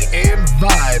 energy, and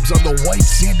vibes on the white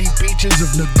sandy beaches of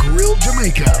Negril,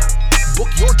 Jamaica. Book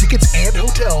your tickets and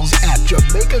hotels at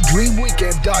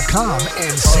JamaicaDreamWeekend.com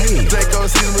and save. Draco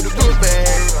season with a good bag.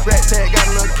 Rat tag got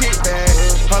a little kickback.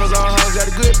 Hunters on hunters got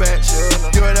a good batch.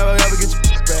 You ain't never ever get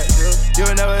your back. You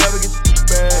ain't never ever get your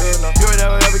back. You ain't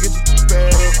never ever get your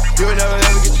back. You ain't never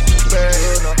ever get your back.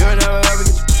 You ain't never ever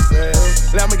get your back.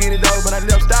 Lamborghini dog, but I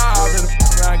left style.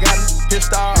 I got it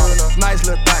pissed off. Nice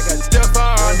little thought, got it stiff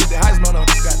on. Did the Heisman on,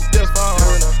 got it stiff on.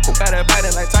 Got that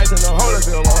biting like Tyson on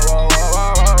Holyfield. Whoa, whoa, whoa,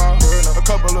 whoa, whoa. A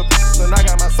couple of and I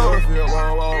got my soda filled.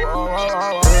 Whoa, whoa, whoa,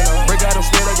 whoa, whoa. Break out them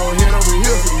sweat, I go hit over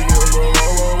here for these bills. Whoa,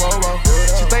 whoa, whoa, whoa, whoa.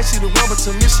 She thinks she the one, but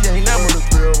to me she ain't never the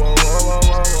thrill. Whoa, whoa, whoa,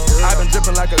 whoa, whoa. I've been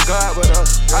dripping like a god with her.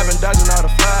 I've been dodging all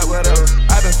the fly with her.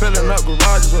 I've been filling up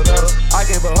garages with her. I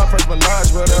gave her first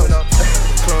menage with her.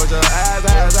 Close your eyes,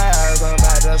 eyes, eyes. I'm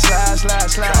about to slide, slide,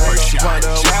 slide.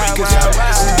 Wonder why,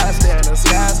 I stay in the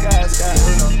sky, sky, sky.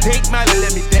 Pink Miley,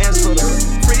 let me dance for her.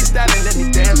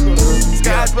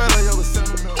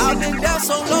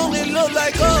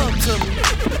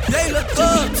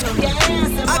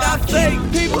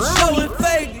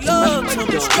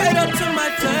 up to my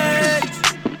face.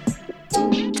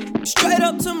 Straight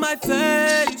up to my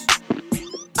face.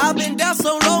 I've been down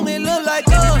so long it look like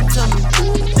up to me.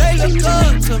 They look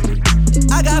up to me.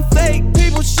 I got fake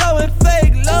people showing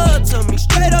fake love to me.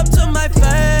 Straight up to my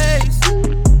face.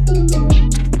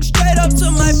 Straight up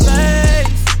to my face.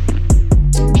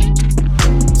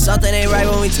 Something ain't right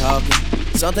when we talking.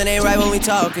 Something ain't right when we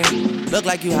talking. Look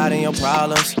like you hiding your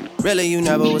problems. Really, you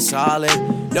never was solid.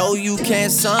 No, you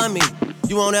can't son me.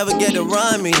 You won't ever get to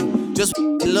run me. Just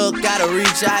look, gotta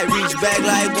reach out, reach back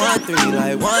like 1-3,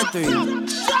 like 1-3.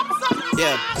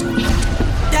 Yeah.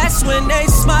 That's when they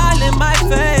smile in my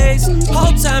face.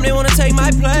 Whole time they wanna take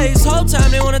my place. Whole time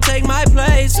they wanna take my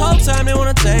place. Whole time they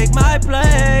wanna take my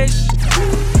place.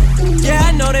 Yeah,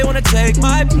 I know they wanna take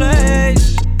my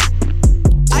place.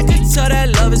 I can tell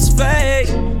that love is fake.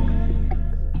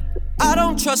 I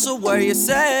don't trust a word you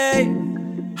say.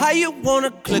 How you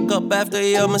wanna click up after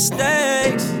your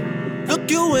mistakes? Look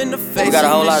you in the face. You got a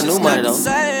whole lot of new money though.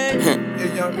 Hey!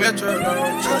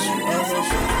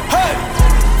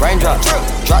 Raindrop,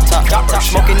 drop top,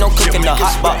 smoking, no cooking, the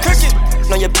hot box.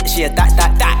 On your bitch, yeah, that.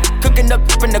 Cooking up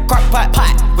in the crock pot.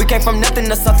 We came from nothing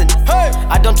to something. Hey.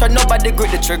 I don't try nobody, grip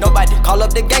the trick. Nobody call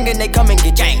up the gang and they come and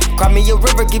get gang. Cry me a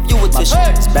river, give you a tissue.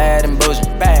 Hey. It's bad and bullshit,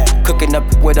 bad. Cooking up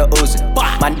with a Uzi.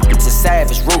 My niggas is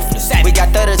savage, ruthless. We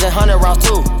got 30s and 100 rounds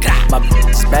too. My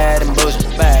is bad and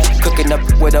bullshit, bad. Cooking up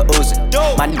with a Uzi.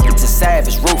 My niggas is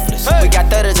savage, ruthless. We got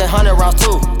 30s and 100 rounds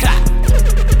too.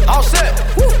 All set.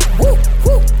 Woo.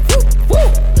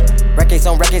 Records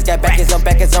on records, got backers on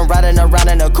backers, I'm riding around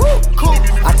in a coupe.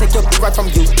 I take your right from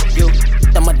you.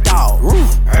 I'm a dog,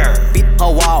 roof. Beat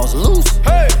her walls loose.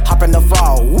 Hop in the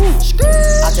fall, woo.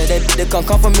 I tell that bitch to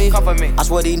come for me. I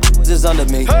swear these niggas is under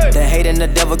me. The hate and the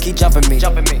devil keep jumping me.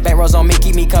 Back rows on me,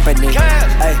 keep me company.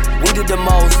 Hey, we do the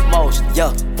most,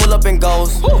 yeah. Pull up and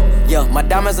goes, yeah. My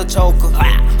diamonds a choker.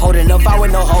 Holding up out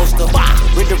with no holster.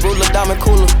 With the ruler, diamond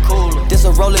cooler. This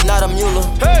a roller, not a mule.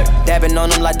 Dabbing on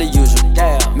them like the usual.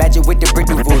 Magic with the brick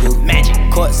do voodoo.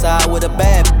 Courtside with a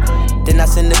bad. Then I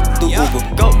send it through Google.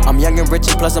 I'm young and rich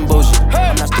and plus I'm bougie.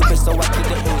 I'm not stupid, so I keep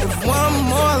the Uzi. If one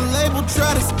more label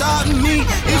try to stop me,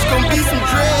 it's gon' be some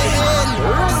dreadhead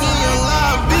in your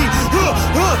lobby. You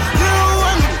don't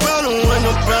want no problem when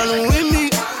no problem with me.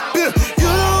 You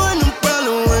don't want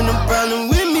no problem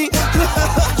with me.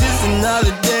 Just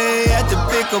another day at the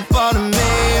pick up all the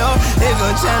mail. They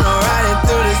gon' channel riding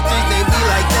through the streets, they be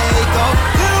like they go.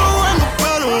 You don't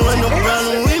want no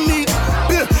problem with me.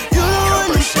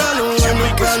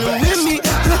 Problem with me.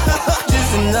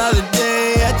 Just another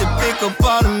day at the pick up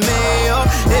all the mail.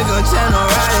 They gon' channel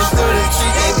riding through the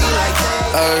street, they be like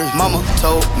that. Mama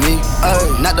told me,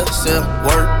 not to sell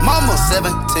word. Mama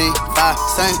 17, 5,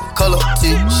 same color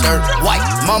t-shirt, white.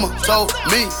 Mama told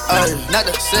me, not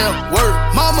to sell word.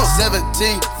 Mama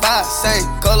 17, 5, same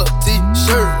color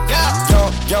t-shirt.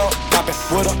 Young, poppin'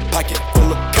 with a pocket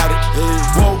full of cottage.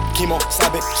 Whoa, chemo,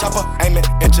 slapping, chopper, aiming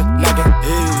at your noggin.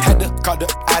 Had to call the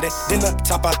addy, then the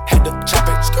top I had to chop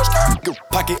it.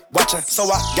 Pocket watching, so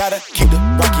I gotta keep the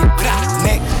rocket.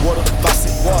 Neck, water,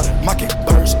 faucet, water, mocking,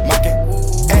 birds, mocking.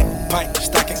 And pint,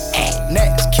 stocking,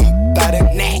 necks, keep biting.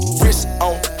 Wrist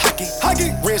on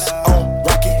hockey, wrist on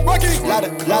rocky.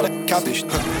 Lot of copies.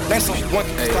 Dance on one,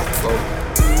 stop.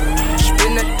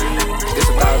 Spin it, it's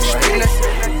about spin it.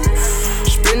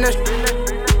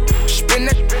 Spin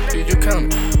it, did you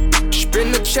count it?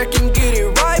 Spin the check and get it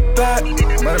right back.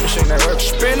 Let me shake that work.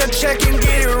 Spin the check and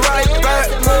get it right back.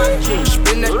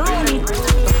 Spin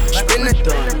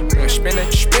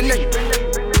it,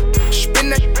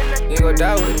 spin it. You gon'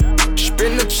 die with it.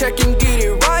 Spin the check and get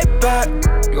it right back.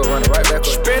 You gon' run it right back.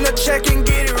 Spin the check and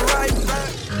get it right back.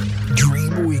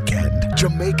 Dream Weekend,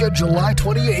 Jamaica, July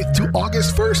 28th to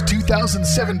August 1st,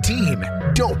 2017.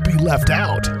 Don't be left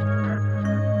out.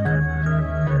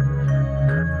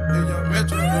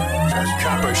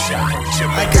 Copper shot.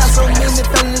 I got so many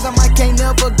feelings, I might can't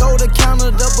never go to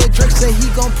Canada. But Drake said he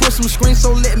gon' put some screens,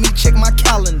 so let me check my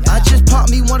calendar. I just popped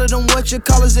me one of them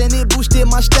whatchamacallits and it boosted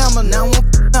my stamina. Now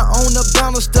I'm on the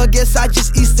banister, guess I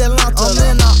just East Atlanta.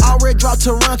 Then I already dropped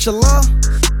Tarantula.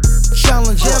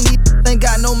 Challenge, me ain't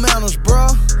got no manners,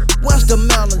 bruh. What's the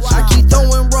mountains? I keep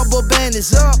throwing rubber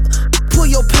bandits up. Pull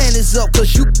your panties up,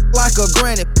 cause you like a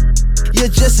granny. You're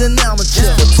just an amateur.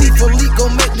 This petite leak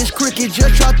gon' make this cricket.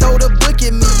 Just try throw the book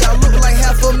at me. I look like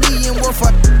 $500,000 worth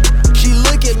of. She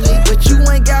look at me, but you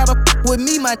ain't gotta with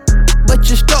me, my. But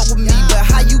you stuck with me. But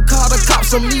how you call the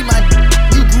cops on me, my?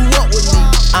 You grew up with me.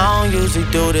 I don't usually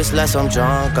do this unless I'm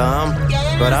drunk,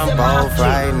 but I'm both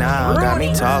right now. Got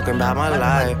me talking about my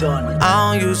life.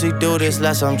 I don't usually do this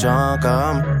unless I'm drunk,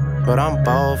 but I'm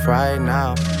both right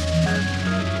now.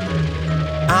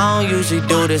 I don't usually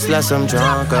do this unless I'm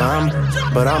drunk,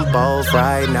 but I'm both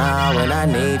right now, and I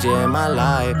need you in my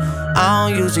life. I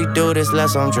don't usually do this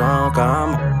unless I'm drunk,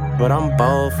 but I'm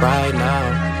both right now.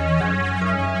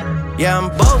 Yeah, I'm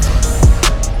both.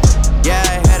 Yeah,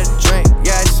 I had a drink,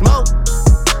 yeah, I smoke.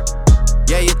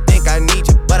 Yeah, you think I need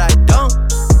you, but I don't.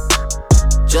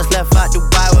 Just left out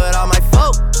Dubai with all my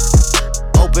folk.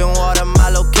 Open water, my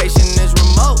location is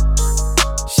remote.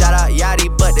 Shout out Yachty,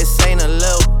 but this ain't a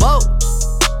little boat.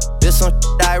 This some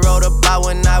shit I wrote about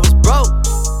when I was broke.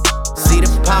 See, the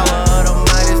power of the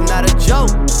mind is not a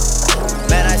joke.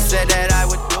 Man, I said that I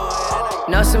would do it.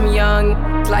 Know some young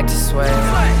like to sway.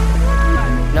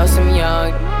 Know some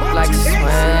young like to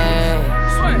swing.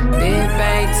 Big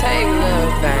bang, take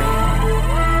little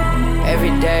bang. Every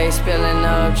day spilling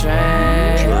up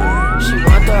drain. She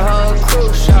want the whole crew,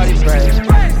 shawty brave.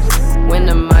 When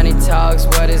the money talks,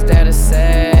 what is there to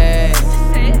say?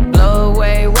 Blow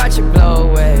away, watch it blow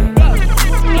away.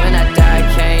 When I die,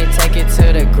 can't take it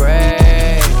to the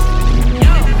grave.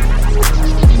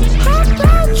 Hop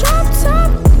down, drop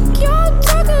top, y'all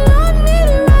talking, I need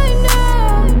it right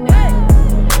now.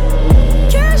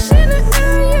 Cash in the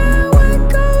area, when it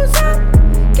goes up,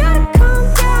 gotta come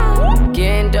down.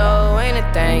 Getting dough, ain't a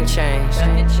thing changed.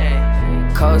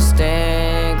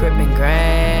 Coasting, gripping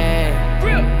grain.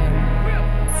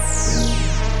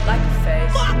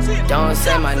 Don't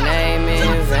say my name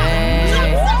in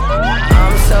vain.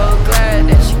 I'm so glad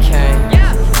that you came.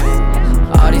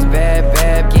 All these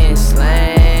bad getting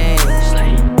slain.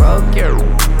 Broke your,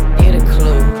 get a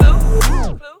clue.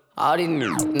 All these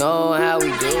niggas know how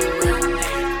we do it.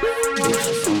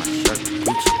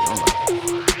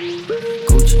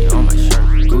 Gucci on my shirt,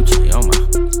 Gucci on my.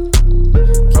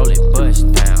 Roll it bust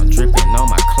down, dripping on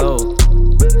my clothes.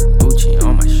 Gucci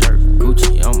on my shirt,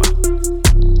 Gucci on my.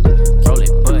 Roll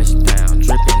it bust down,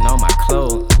 dripping on my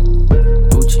clothes.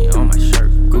 Gucci on my shirt,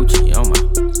 Gucci on my.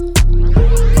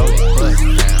 Roll it bust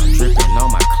down, dripping on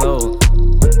my clothes.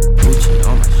 Gucci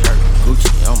on my shirt,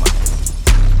 Gucci on my.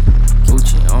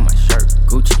 Gucci on my shirt,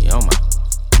 Gucci on my.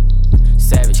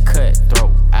 Savage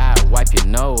cutthroat, I wipe your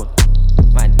nose.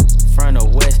 My front or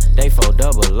west, they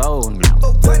 4-double-O.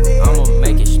 I'ma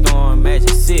make it storm, Magic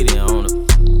City on her.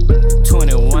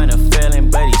 21 a felon,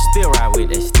 but he still ride with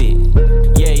that stick.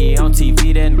 Yeah, he on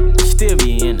TV, that still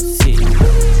be in the city.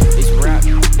 It's rap,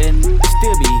 that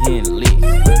still be hitting licks.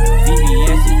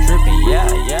 VVS is dripping, yeah,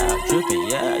 dripping,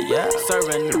 yeah.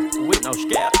 Serving with no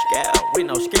scale, with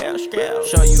no scale.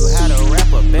 Show you how to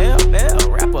rap a bell,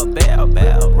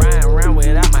 riding around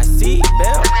without my seat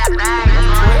belt.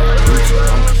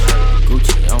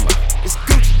 Gucci on my, it's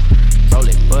Gucci. Roll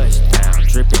it bust down,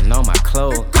 dripping on my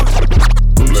clothes.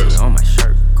 Gucci on my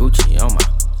shirt, Gucci on my.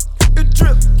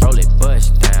 Roll it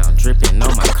bust down, dripping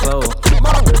on my clothes.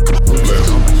 Gucci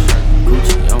on my shirt,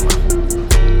 Gucci on my.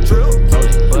 Roll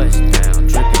it bust down,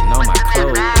 dripping on my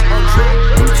clothes.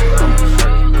 Gucci on my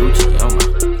shirt, Gucci on my.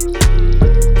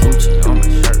 Gucci on my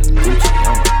shirt, Gucci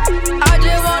on my. I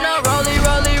just wanna rollie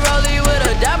with a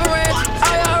dapper ranch. I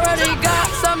already got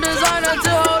some designer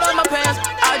to hold on my pants.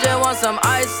 I just want some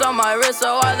ice on my wrist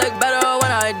so I look better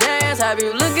when I dance. Have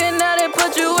you looking at it,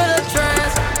 put you in a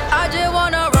trance. I just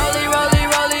wanna rollie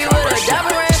with a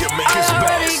dapper ranch. I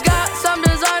already got some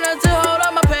designer to hold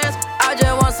on my pants. I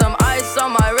just want some ice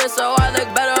on my wrist so I look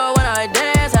better when I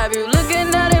dance. Have you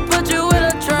looking at it, put you in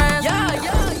a trance. Yo,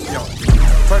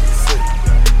 Percocet,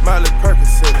 Miley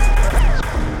Percocet.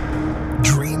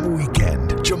 Dream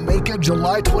Weekend, Jamaica,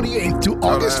 July 28th to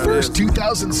August 1st,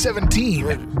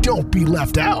 2017. Don't be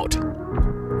left out. I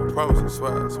promise, I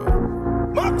swear.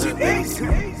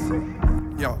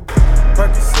 Yo,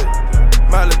 Percocet,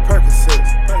 Miley Percocet,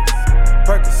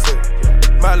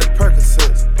 Miley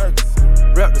Percocet,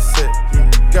 rep the set,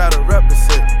 gotta rep the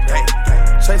set,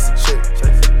 chase a chick,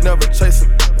 never chase a,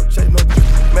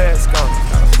 mask on,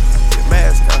 get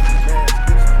mask on,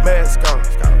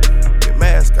 get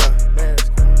mask on,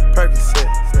 Percocet,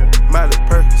 Miley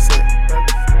Percocet,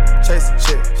 chase a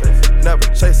chick, never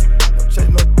chase a,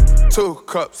 2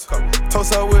 cups,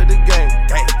 toast out with the gang.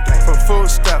 From food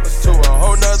stamps to a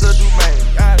whole nother domain.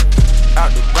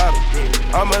 Out the bottle,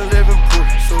 I'm a living proof.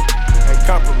 Ain't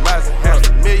compromising,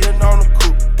 $500,000 on the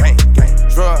coupe.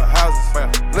 Drug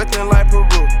houses, looking like Peru.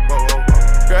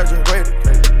 Graduated,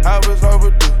 I was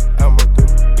overdue.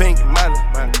 Pink Miley,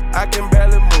 I can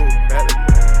barely move.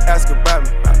 Ask about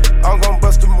me, I'm gon'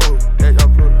 bust a move.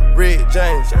 Red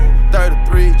James,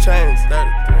 33 chains.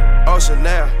 Ocean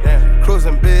now,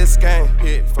 cruising Biscayne.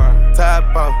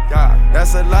 Top off,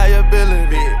 that's a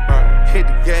liability. Hit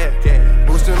the gas,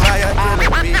 boosting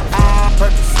liability.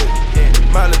 Percocet,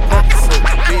 Miley Percocet,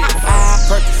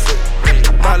 Percocet,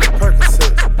 Miley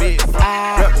Percocet.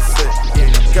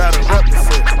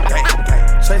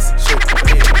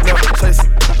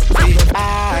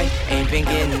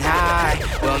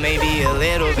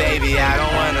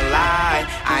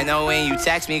 know when you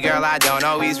text me, girl, I don't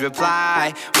always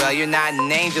reply. Well, you're not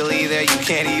an angel either, you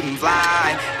can't even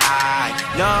fly. I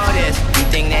know this, you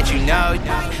think that you know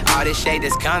all this shade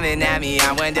that's coming at me,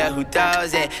 I wonder who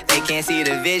throws it. They can't see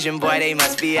the vision, boy, they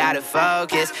must be out of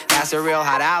focus. That's a real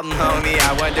hot album, homie,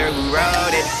 I wonder who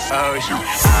wrote it. Oh, shoot,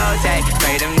 oh, take,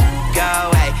 pray them go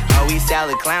away. Oh, we sell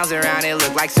the clowns around, it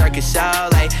look like Circus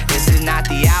Soleil. This is not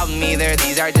the album either,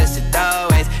 these are just the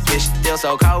throwaways. This still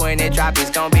so cold when it drop, it's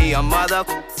gonna be a mother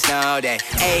snow day.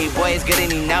 Hey, boy, it's good and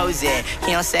he knows it.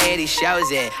 He don't say it, he shows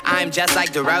it. I'm just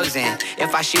like DeRozan,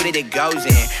 if I shoot it, it goes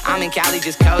in. I'm in Cali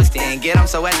just coasting, get him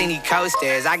so wet then he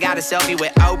coasters. I got a selfie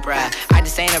with Oprah, I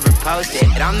just ain't ever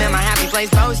posted. I'm in my happy place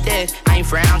posted. I ain't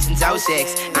frowned since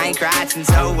 06, I ain't cried since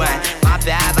 01. My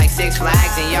bad like Six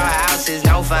Flags and your house is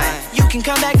no fun. You can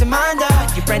come back to mine though,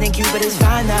 your friend and Cupid is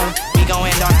fine though. We gon'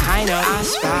 end on a high note. I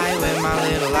spy with my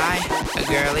little eye, a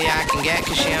girly I can get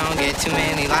cause she don't get too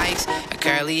many likes. A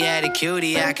curly-headed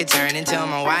cutie I could turn into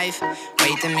my wife.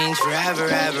 Wait, that means forever,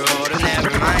 ever, hold on, never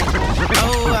mind.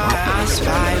 Oh, I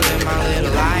spy with my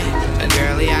little eye, a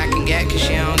girly I can get cause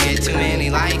she don't get too many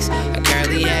likes. A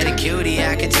curly-headed cutie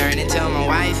I could turn into my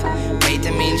wife. Wait,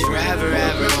 that means forever,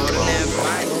 ever, hold on, never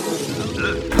mind.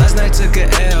 Last night took a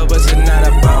L, but tonight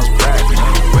I bounce back.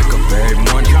 Wake up every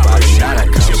morning, body night I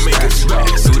count stacks.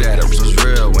 Knew that it was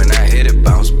real when I hit it,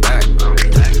 bounce back.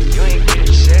 You ain't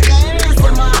getting shit.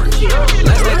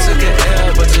 Last night took a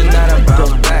L, but tonight I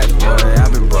bounce back. Boy,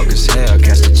 I've been broke as hell,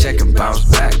 catch the check and bounce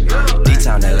back.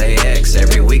 D-Town LAX,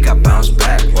 every week I bounce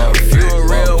back. If you a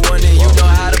real one, then you know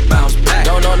how to bounce back.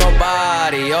 Don't know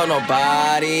nobody, oh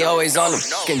nobody, always on the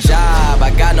fucking job.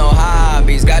 I got no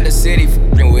hobbies, got the city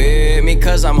fucking with me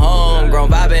cause I'm homegrown.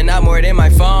 Vibing out more than my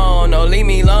phone, no leave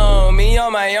me alone, me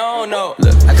on my own, no.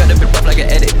 Look, I cut the bit up like an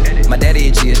edit, my daddy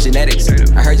a G is genetics.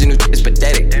 I heard your new is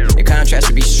pathetic, your contrast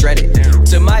should be shredded.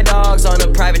 To my dogs on a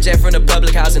private jet from the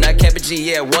public house and I kept a G,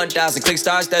 yeah, 1,000 click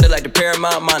stars studded like the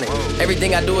Paramount money.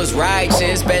 Everything I do is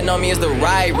righteous, betting on me is the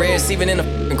right risk, even in a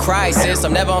fucking crisis.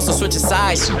 I'm never on some switching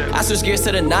sides. I switch gears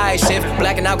to the night shift,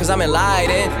 blacking out cause I'm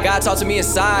enlightened. God talk to me in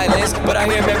silence, but I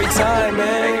hear him every time,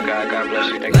 man.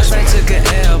 Last night took an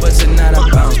L, but tonight I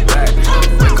bounce back.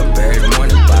 Wake up every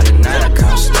morning, by the night I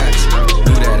count stacks.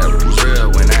 Knew that I was real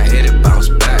when I hit it, bounce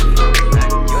back.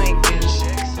 You ain't getting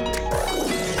shit.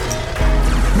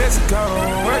 Mexico,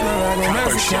 working like a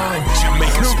Mexican.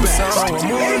 Snoop song, I'm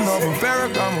moving over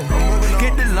Ferragamo.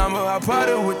 Get the lumber, I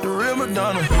party with the real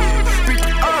Madonna. Beat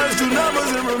the odds, do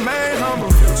numbers and remain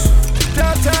humble.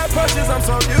 Downtown punches, I'm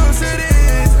so used to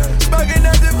this. Smoking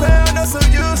at the pound, I'm so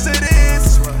used to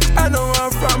this. I know where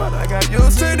I'm from, but I got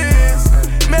used to this.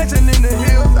 Mansion in the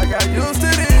hills, I got used to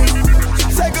this.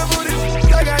 Take a booty,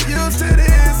 I got used to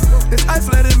this. It's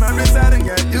isolated my wrist, I done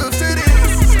got used to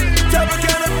this. Type of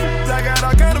kind of, I got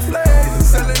all kind of flags.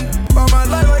 Selling all my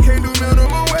life, I can't do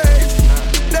minimum wage.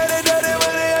 Daddy, money,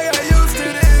 I got used to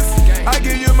this. I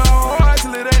give you my whole heart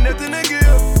till it ain't nothing to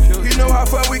give. You know how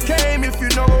far we came if you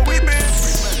know where we been.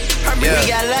 Yeah. We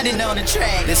got London on the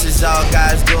track. This is all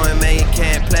God's doing, man, you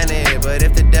can't plan it. But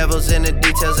if the devil's in the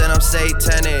details, then I'm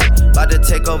satanic. About to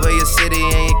take over your city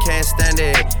and you can't stand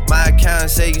it. My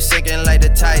accountant say you sinking like the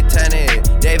Titanic.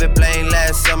 David Blaine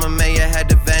last summer, man, you had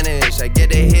the vanish. I get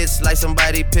the hits like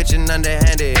somebody pitching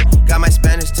underhanded. Got my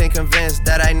Spanish team convinced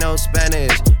that I know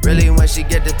Spanish. Really, when she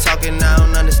get to talking, I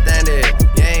don't understand it.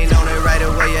 You ain't on it right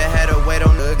away, you had to wait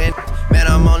on the again. Man,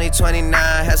 I'm only 29,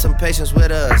 had some patience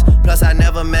with us. Plus, I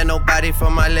never met nobody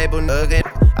from my label, nugget.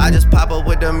 I just pop up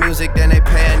with the music, then they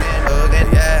pay and then nugget,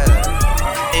 yeah.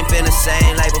 Ain't been the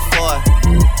same like before.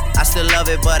 I still love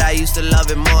it, but I used to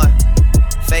love it more.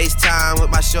 FaceTime with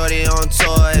my shorty on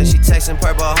tour, and she texting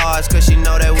purple hearts, cause she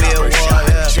know that we at war,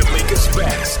 yeah. Jamaica's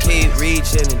best. Keep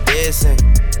reaching and dissing.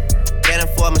 Can't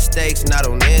afford mistakes, not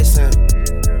on this end.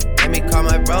 Let me call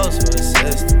my bros for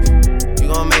assistance. You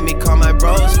gon' make me call my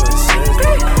bros for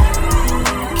assistance.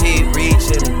 Keep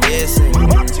reaching and dissing.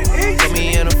 Put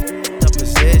me in a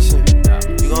position.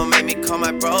 You gon' make me call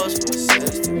my bros for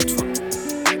assistance.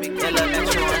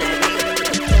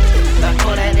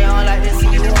 They don't like to see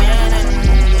you winning.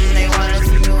 They wanna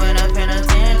see you in a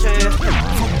penitentiary.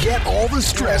 Forget all the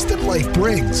stress that life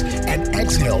brings and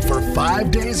exhale for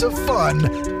 5 days of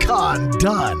fun. Con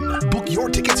done. Book your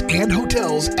tickets and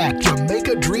hotels at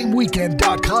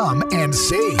JamaicaDreamWeekend.com and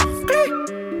save.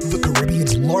 The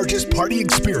Caribbean's largest party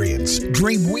experience,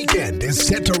 Dream Weekend, is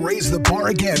set to raise the bar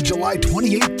again July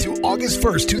 28th to August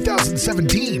 1st,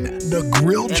 2017. The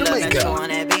Grill Jamaica.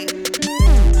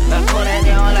 They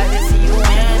don't like to see you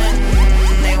winning.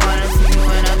 They wanna see you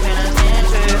in a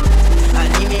penitentiary. I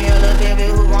need me a little baby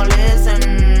who gon' listen.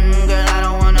 Girl, I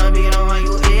don't wanna be the one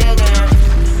you egging.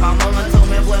 My mama told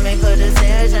me, boy,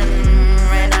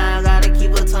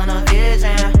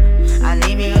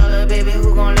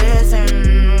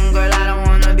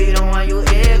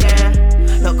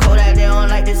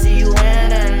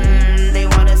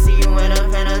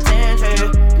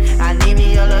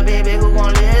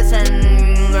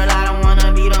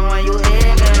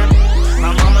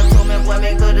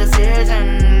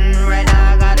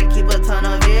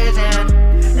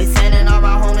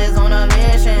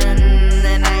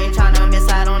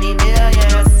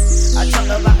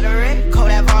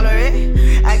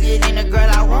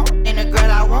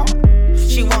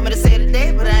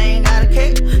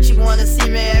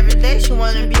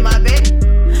 wanna be my baby.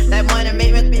 That wanna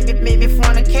make me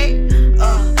fornicate.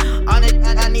 On it,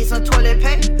 I need some toilet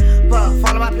paper.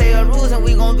 Follow my player rules and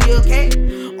we gon' be okay.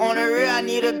 On the real, I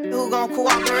need a who gon'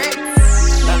 cooperate.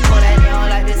 That's what they don't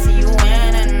like to see you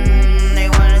winning. They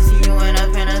wanna see you in a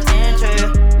penitentiary.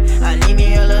 I need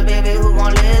me a little baby who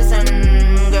gon' listen.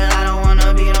 Girl, I don't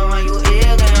wanna be the one you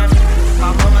ignorant.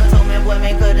 My mama told me, boy,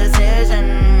 make a decision.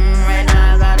 Right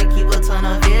now I gotta keep a ton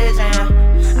of vision.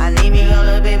 I need me a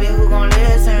little baby who gon'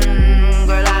 listen.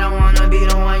 Girl, I don't wanna be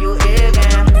the one you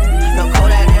ignorant. Look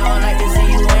cold that they don't like to see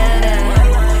you winning.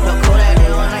 Look cold that they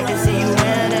don't like to see you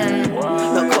winning.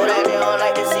 Look cold that they don't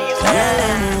like to see you winning.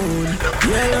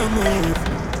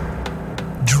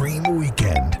 Dream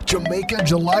Weekend, Jamaica,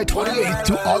 July 28th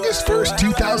to August 1st,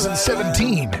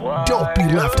 2017. Don't be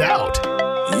left out.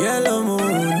 Yellow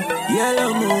moon, yeah,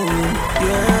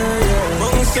 yeah.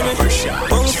 Bounce to me,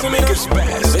 bounce to me now.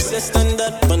 Me say stand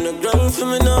up on the ground for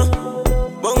me now.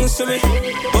 Bounce to me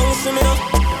now.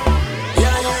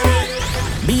 Yeah.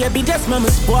 Baby, just mama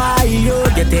spoil you.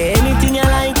 Get anything you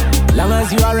like. Long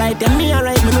as you alright and me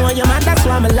alright, me know you man, that's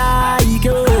why me like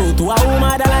you. To a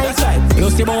woman that likes right.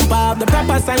 Plus you bump up the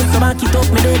proper sign, so back it up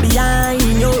me day behind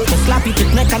you. Just slap it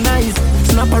mechanized.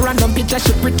 Snap a random picture,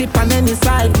 she pretty on any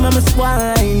side. Mama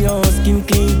spoil you, skin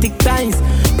clean, thick ties.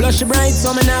 Blush bright,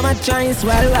 so me never choice.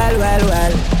 Well.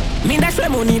 Me dash my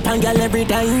money pan girl every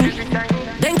time.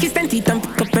 Then kiss and teeth and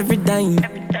pick up every dime.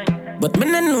 But me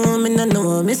no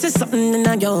know, me say something in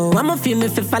a yo. I'ma feel me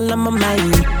fi follow my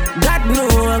mind. God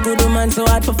know a good woman so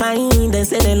hard to find. They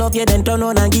say they love you, then turn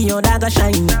on and give your dagger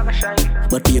shine.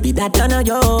 But baby that turn on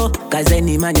yo, cause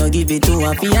any man you give it to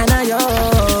a fiana yo.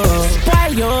 Why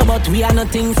yo, but we are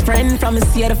nothing's friend. From me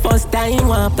see the first time,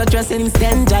 want to dress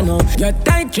instant, I know. Your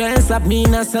tight dress up me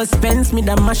in a suspense. Me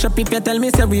that mash up if you tell me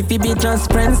say we fi be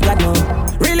just friends, God know.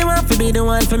 Really want to be the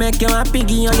one to make you happy,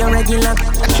 give you your regular.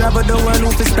 Trouble the one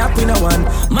who to stop with no one.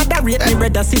 Mother rate me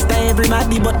brother, sister,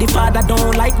 everybody, but the father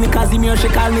don't like me cause him here she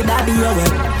call me daddy, yo.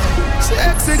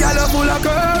 Sexy girl full of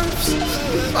curves.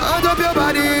 Hand up your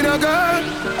body in a girl.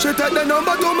 She take the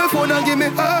number to my phone and give me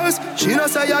hers. She no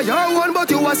say you're your one, but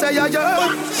you a say you're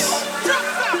yours.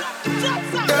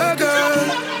 Yeah, girl.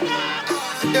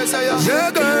 Yes, I am.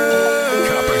 Yeah, girl.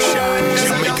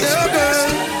 Yeah, girl.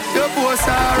 You post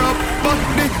her up, but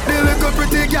the little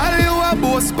pretty girl you a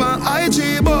boast pan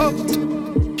IG, but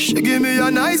she give me a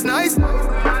nice.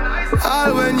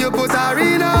 All when you put her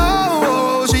in a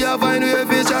oh, she a find way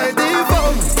fi try to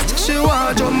fuck. She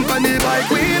want jump on the bike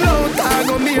wheel out. I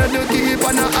go me and you keep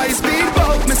on a high speed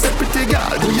boat. Me say pretty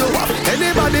girl, do you have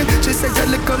anybody? She says you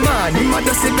little man, him a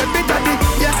just sick a bit of it.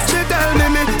 Yeah, she tell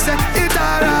me say it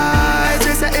alright.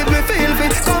 She say if me feel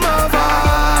fit, come over.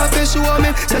 She show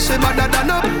me, say she better than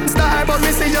a star. But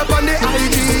me see you on the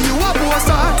IG, you a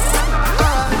poster.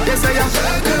 Yes I am.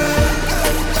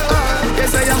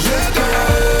 Yes I am.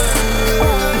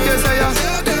 Yes I am.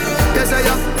 Yes I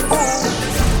am.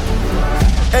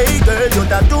 Hey girl, you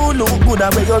that do look good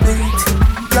at where you beat.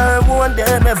 Girl, want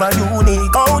them ever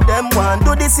unique. How them want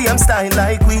do the same style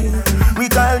like we. We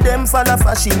call them falla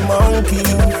fashion monkey.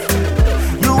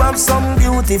 You have some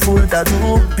beautiful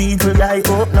tattoo. People like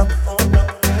open up.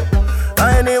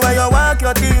 Anyway you walk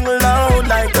your thing loud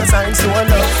like a sign so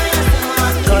love.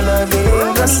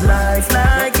 Coloring this life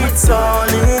like it's all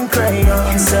in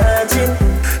crayon. Searching,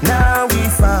 now we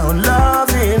found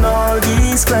love in all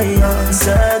these crayons.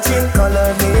 Searching,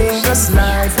 coloring this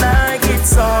life like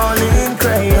it's all in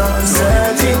crayon.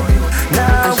 Searching,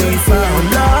 now we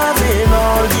found love in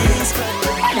all these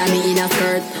crayons. Whether me in a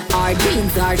skirt or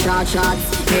jeans or short shorts,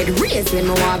 head race when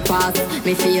me walk past.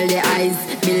 Me feel the eyes,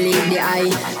 believe the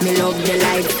eye. Me love the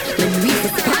light, me weak the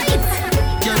spite.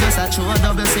 You're just a true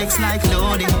double six like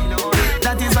loading.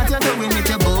 That is what you're doing with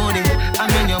your body. And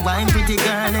when you wine pretty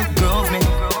girl, it grove me.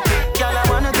 Girl, I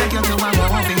wanna take you to a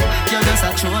movie. You're just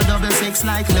a true double six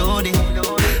like loading.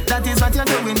 That is what you're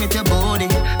doing with your body.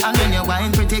 And when you wine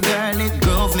pretty girl, it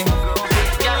grove me.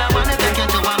 Girl, I wanna take you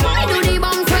to a movie. I do the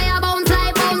bounce fire, bounce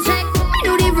like bounce check. I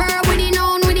do the verb with the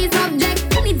noun with the subject.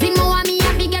 Anything more me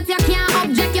happy get you can't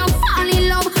object. You fall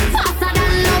in love faster than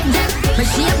love jet. But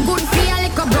she a good feel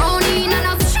like a brownie. And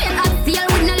a straight as steel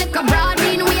with no like a broad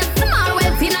bean. We a small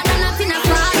well thinner than nothing a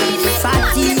sardine.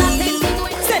 Fatty.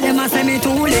 Say them a say me too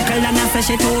little and I say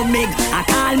she too big. I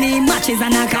call me matches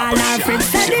and I call her friends.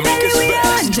 Say the belly we a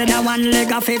 100 and one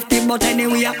leg of 50. But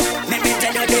anyway, let me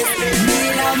tell you this. Me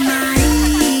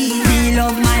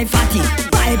love my fatty.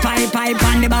 Pipe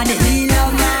on the body. Me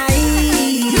love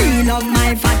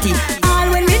my fatty. All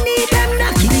when we need them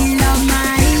knocky. Me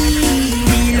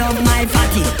love my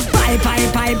fatty. Pipe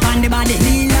on the body.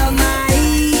 Me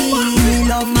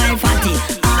love my fatty.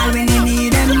 All when we need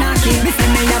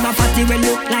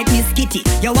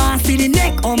You want see the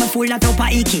neck, oh me full that up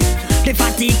a icky. The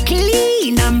fatty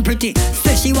clean and pretty.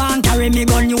 Say she want carry me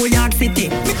go New York City.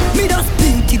 Me just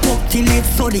beat it up till it's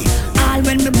sunny. All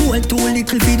when me bowl too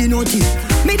little for the naughty.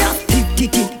 Me just tip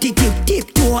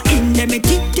toe in them. Me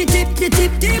tip.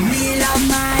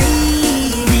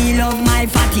 Me love my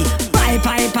fatty. Pipe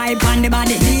on the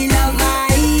body. Me love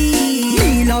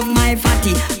my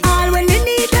fatty. All when me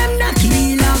need them knocky.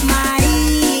 Me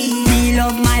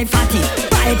love my fatty.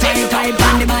 Pipe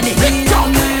on the body. Me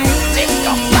love my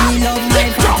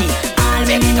fatty. All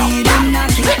when me need them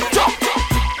knocky.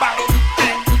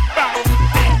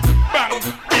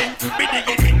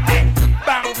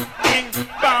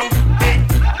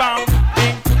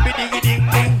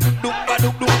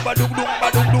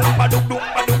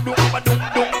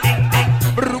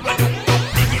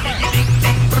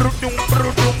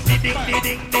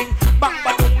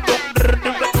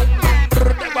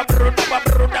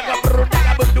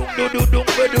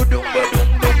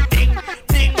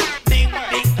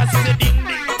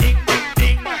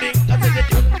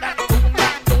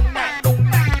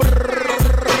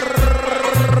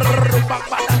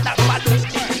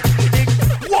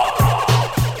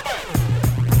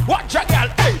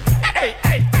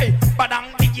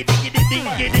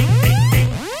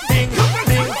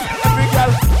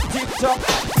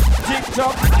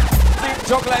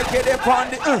 TikTok like it upon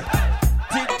the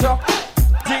TikTok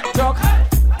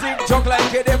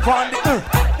like it upon the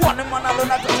one man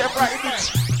alone at the Friday.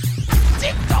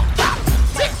 TikTok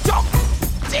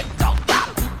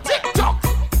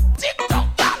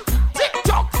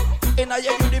in a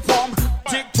your uniform.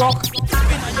 TikTok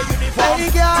in a your uniform.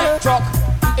 TikTok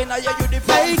in a your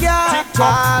uniform.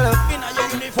 TikTok in a your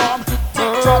uniform.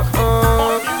 TikTok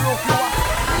on the roof.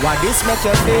 Why this make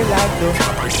you feel like though?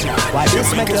 Why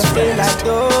this make you feel like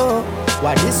though?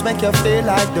 Why this make you feel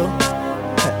like though?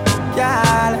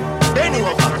 Girl,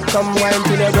 come wine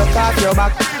till you broke off your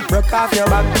back, broke off your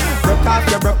back, broke off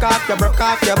your back.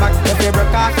 If you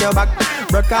broke off your back,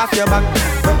 broke off your back,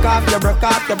 broke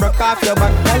off your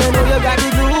back. Girl, you know you got the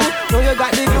glue, know you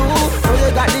got the glue, know you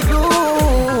got the glue.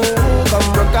 Come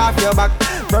broke off your back,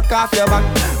 broke off your back,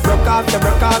 broke off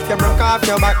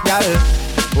your back, girl.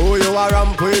 Who you are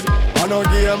ramp with? On a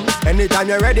game. Anytime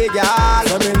you're ready, girl.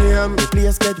 Let me name. The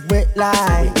place get wet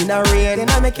like in a rain. Then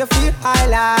I make you feel high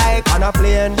like on a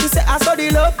plane. She say I saw the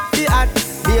love, the act.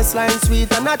 Baseline sweet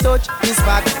and I touch this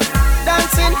back.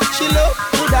 Dancing, she love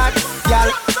to that. Girl,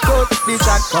 cut the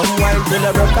track. Come wine till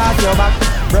you broke off your back.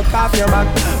 Broke off your back.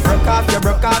 Broke off your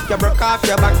back.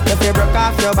 If you broke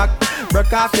off your back,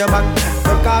 broke off your back.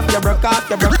 Broke off your back.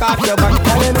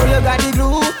 Girl, you know you got the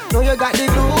glue. Know you got the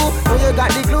glue. Know you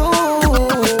got the glue.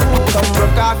 Come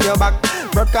broke off your back.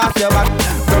 Broke off your back.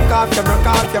 Broke off your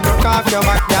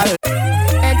back, girl.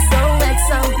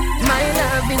 XOXO, my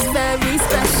love is very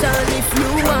special. If you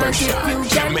want it, you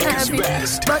can have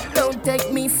it. But don't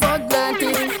take me for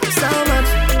granted.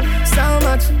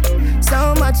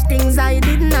 So much things I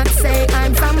did not say.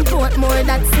 I'm from Portmore,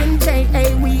 that's in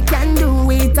J.A. We can do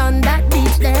it on that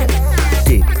beach there.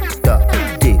 Tick tock,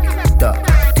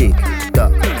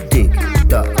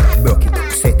 broke it,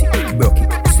 set it, broke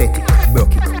it, set it,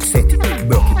 broke it, set it,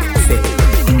 broke it, set it.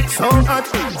 So hot,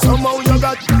 somehow you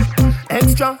got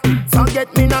extra.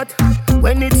 Forget me not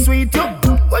when it's sweet. You,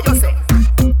 what you say?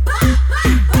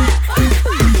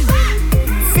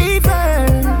 Fever,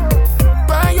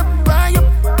 buy up.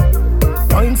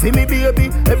 Wine for me, baby,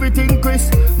 everything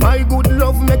crisp. My good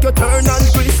love make you turn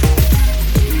and crisp.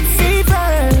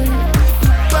 Fever,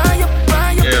 buy up.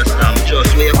 Yes, I'm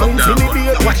just way up now.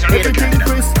 Watch the everything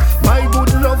crisp. My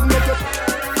good love make you.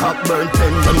 Cock burn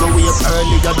 10, then go way up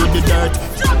early, I do the dirt.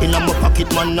 In a my pocket,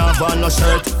 man, now have no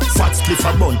shirt. Fat spliff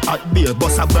a bun, hot beer,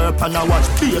 bust a burp and a watch.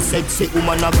 Be a sexy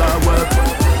woman, a bar work.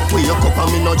 We a cup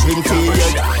and me no drink tea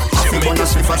yet. Happy bun a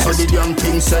spliff a so the damn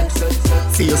thing set.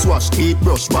 Face wash, teeth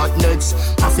brush, back necks.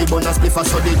 Happy bun a spliff a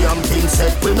so the damn thing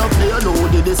set. We no play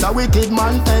loaded, this a wicked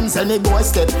man ends. Any boy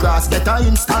step cross, get a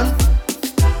instant.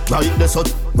 Right this out,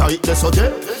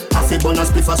 yeah. Happy bun a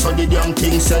spliff a so the damn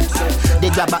thing set. They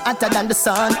grab a hotter than the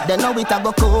sun, they know it a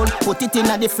go cold. Put it in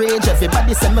the fridge,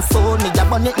 everybody send me phone. Me a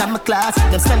bun it in my class,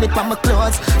 them smell it on my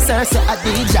clothes. Sir say I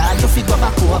DJ, you fi go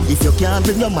back home. If you can't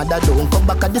bring your mother down, come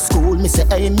back at the school. Me say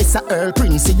hey, Mr. Earl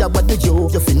Prince, see ya what do you?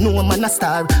 You fi know man a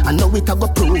star, I know it a go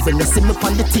prove. When you see me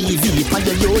on the TV, on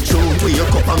the YouTube. We a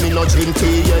cup and me no drink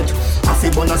tea yet. Happy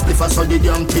bun a spliff a so the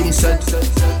damn thing set.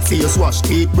 Face wash,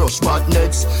 teeth brush, back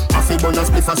necks. Happy bun a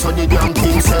spliff a so the damn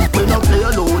thing set. We no play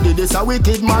loaded, this a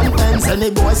wicked man ends. Any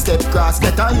boy step cross,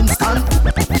 get a instant.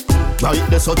 Right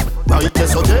this out, yeah.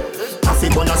 Happy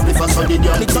bun a spliff a so the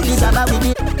damn thing set.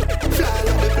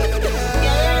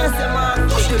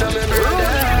 you know me brother.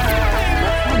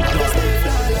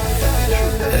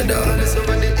 And all this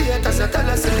over the haters I tell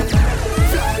us it.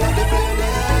 Fly like the plane.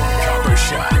 Copper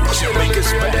Shot,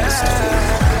 Jamaica's best.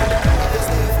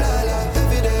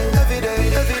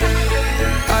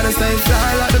 I just stay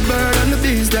fly like the bird and the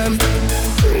bees them.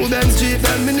 Rubens cheap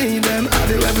and me need them. Have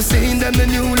you ever seen them? The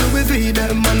new Louis V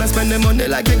them. Man I spend the money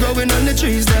like they growing on the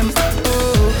trees them.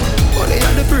 Oh, money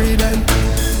at the pre them.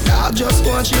 I just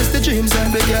want to chase the dreams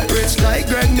and they get rich like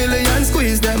Greg Millie and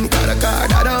squeeze them. Got a car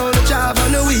that I only job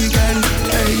on the weekend.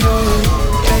 Hey yo,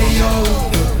 hey yo.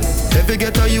 If you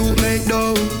get a youth make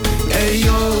dough. Hey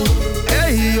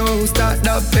yo, start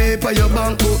that paper your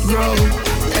bank book grow.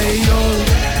 Hey yo,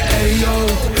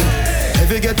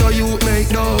 if you get a youth make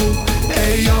dough.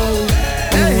 Hey yo,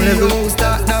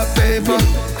 start that paper.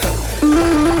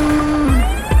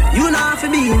 You not fi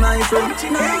be my friend.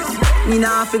 Me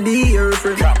not fi be your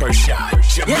friend. Copper Shot,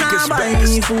 you not buy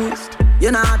me food.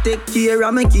 You not take care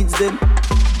of my kids them.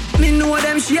 Me know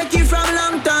them shaky from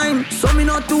long time, so me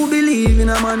not to believe in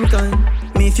a mankind.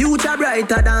 Me future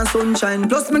brighter than sunshine.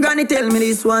 Plus me granny tell me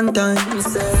this one time. Me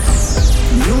say,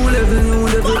 new level, new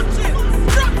level.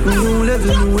 New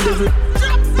level, new level.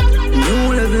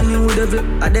 New level, new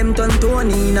level. A them turn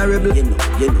Tony in a rebel. You know.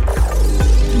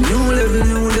 New level,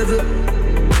 new level.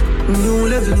 New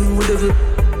level, new level.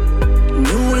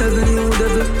 New level, new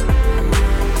level.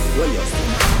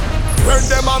 When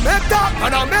them a make that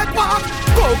and a make walk,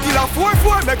 go kill a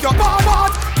 4-4, make your power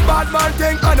walk. Bad man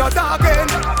thing and a talking.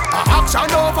 A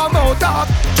action over mouth talk.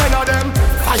 10 of them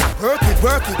fire. Work it,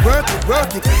 work it, work it,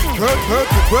 work it. Work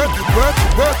it, work it, work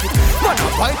it, work it. Man a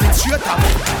point it straight up.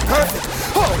 Perfect.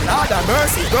 Oh Lord have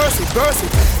mercy, mercy, mercy.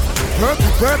 Work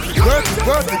it, work it, work it,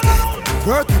 work it.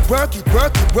 Work it, work it,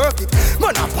 work it, work it.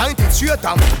 Man a point it straight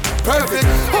up. Perfect.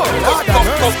 Oh Lord have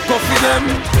mercy. Coffee them.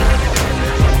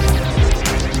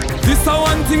 This a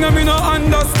one thing I me no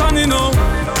understand, you know.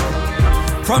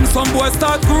 From some boys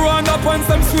start growing up and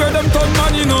some swear them turn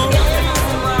man, you know.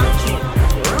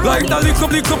 Like the lick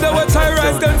up they will try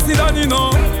rise them sit down, you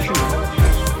know.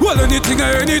 Well anything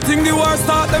the war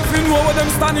start them fin know where them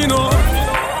stand, you know.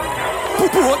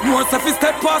 Put more if you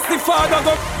step past the father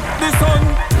go the son.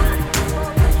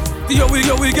 Yo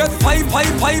we get five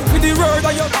with the word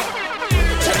of your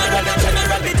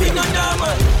General the thing on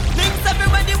normal. Links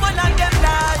everybody one of them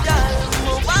larger.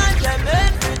 Move on them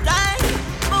every time.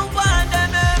 Move on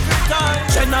them every time.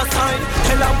 Genocide,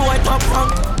 tell a boy top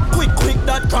rank. Quick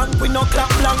that crank, we no clap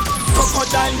blank.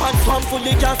 Crocodile man swam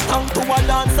fully gas tank to a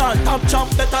lancer. Top jump,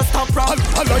 better stop from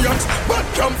Alliance, bad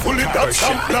jump fully that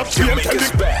stamp. Black chain, tell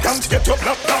it, can't get your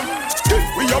black down. Still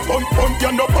we a bun,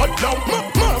 you no bad down.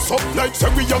 Mass up like say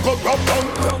we a go rub down.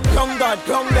 Young God,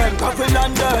 young them, coffee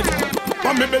landed.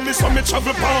 And me belly so me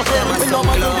travel power. We know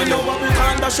what we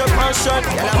can't dash a person.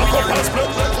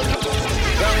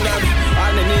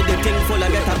 All they need the thing full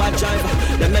of get a bad driver.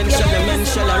 The men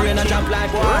shell, a rain a drop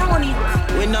like water.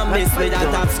 We no miss with a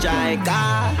top striker.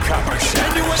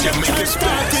 Anyway, them can't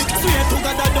start it. Swear to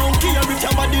God I don't care if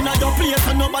your body not your place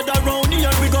and nobody around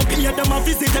here. We gon' pay them a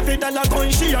visit every dollar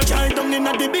gun share. Try down in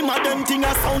a the beam of them thing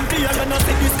a sound clear. You know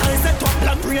see this guy set up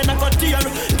black rain a got tear.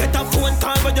 Get a phone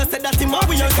call but you said that him a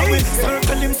weird. So we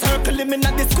circle him in a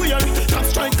the square. Top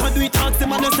striker do it tax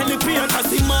him and they celebrate.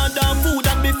 Cause him a damn food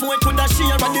and before it coulda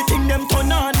share. And the thing them turn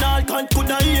on all can't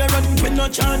coulda hear. And when no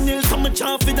channel some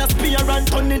chaff in a spear and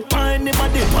turn it fine.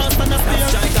 Anybody pass on a spear.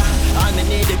 Striker, all me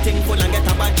need the thing full and get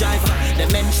a bad driver. The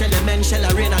men shell a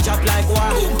rain a drop like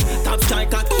war. Top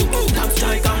striker, top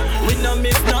striker. We no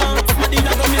miss now, nobody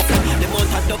not go miss. The month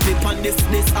had up it on this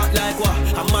act like war.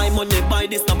 And my money buy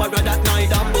this number that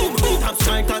neither. Top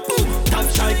striker, top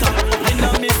striker. We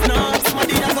no miss now,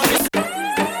 nobody not go miss.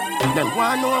 Them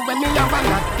wanna know when me have a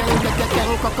lot,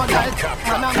 gang, crocodile.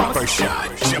 Copper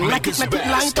Shot, Jamaica's make it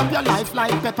light up your life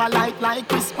like pepper light, like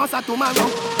Christmas or tomorrow.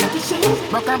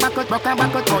 Broke a back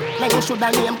out, then you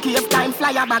shoulda name cave time,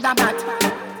 fly a bag of bat.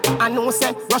 I know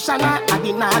say Russian I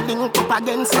did not link up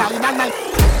against slide and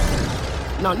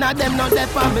knife. None of them know they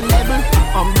on the level.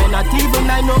 Me not even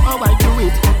I know how I do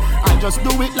it. I just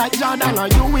do it like Jordan or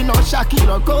you, we know Shaquille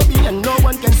or Kobe, and no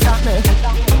one can stop me.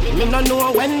 Me no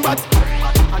know when, but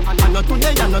I know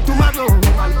today, I know tomorrow.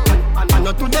 I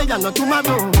know today, I know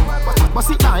tomorrow. But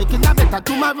see like in a better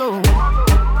tomorrow.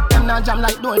 Them not jam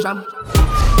like don't jam.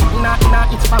 Nah,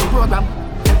 it's from program.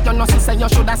 You know, say you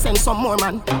shoulda send some more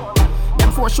man. Them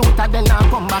 4 shooter, then I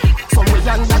come back. Some way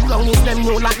underground is them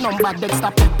new like number.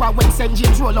 Dexter Pepper when St.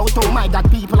 James roll out, oh my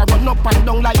God. People are run up and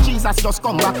down like Jesus just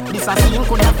come back. This a scene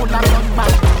could have full of blood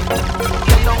back.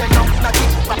 Get down, not it.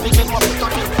 Papi get what we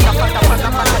got it. The fanta,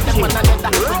 them one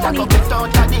another. We got to get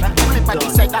out of it. Everybody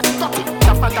say that got it. The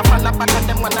fanta,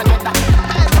 them one another.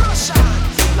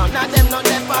 None of them not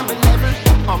there for me level.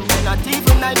 I'm not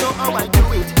even, I know how I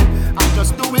do it. I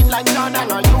just do it like Jordan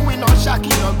or you, we no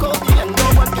Shaki or Kobe, and no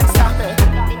one can stop me.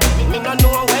 Me no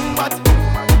know when, but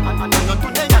I know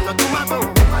today, I know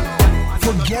tomorrow.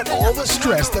 Forget all the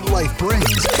stress that life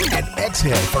brings and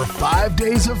exhale for 5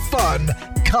 days of fun.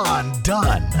 Con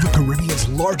Done. The Caribbean's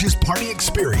largest party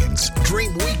experience,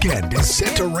 Dream Weekend, is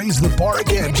set to raise the bar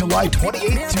again July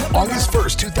 28th to August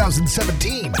 1st,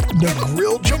 2017.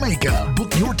 Negril, Jamaica.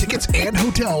 Book your tickets and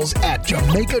hotels at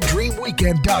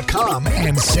JamaicaDreamWeekend.com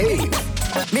and save.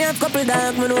 Me have couple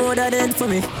dog, me know that end for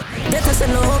me. Better say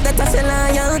no, better say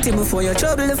loyalty. Before you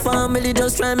trouble the family,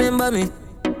 just remember me.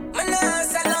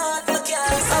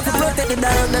 I protect the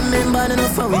dog, them member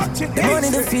enough for me. The money,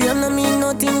 the fame, no mean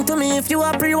nothing to me. If you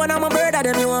are free, one of my brother,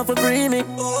 then you want to free me.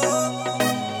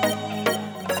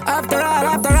 After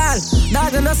all,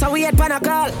 dog and us a weird pan a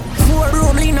call. 4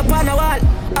 room, lean up on a wall.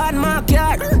 On my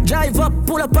car, drive up,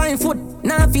 pull up on foot.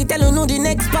 Now if you tell you know the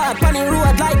next part, on the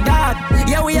road like that.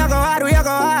 Yeah, we a go hard.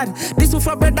 This one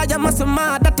for brother, you must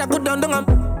mad. That a good down.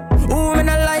 Who me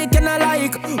not like and I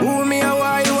like. Who me a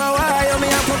why, you me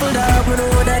a couple dog, me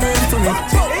know that end for me.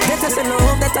 Better say no,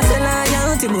 better say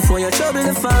loyalty. Before you trouble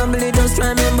the family, just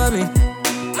remember me.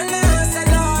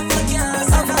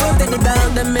 I've protect the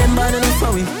dog, them member enough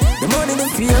for me. The money, the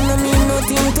fame, no mean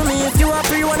nothing to me. If you are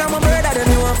free, one of my brother,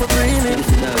 then you want to free me.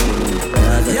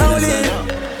 Yo,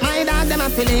 my dog, them a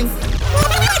feeling.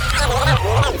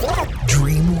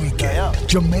 Dream Weekend,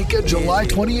 Jamaica, July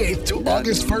 28th to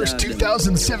August 1st,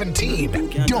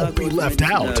 2017. Don't be left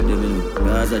out.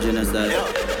 My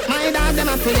dog, them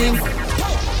a feeling.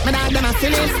 My dog, them a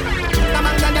feeling. Come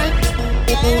on, girl.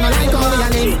 No like how we a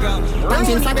live.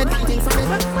 Dancing for it.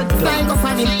 Flying go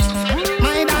for it.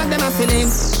 My dog, them a feeling.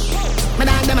 My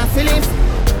dog, them a feeling.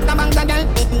 Come on, girl.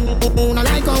 No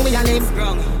like how we a live.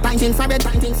 Dancing for it.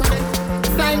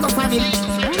 Flying go for it.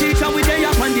 Teacher, we day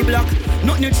up on the block.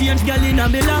 Nothing change, girl in a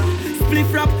me lap.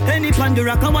 Split rap, any pan the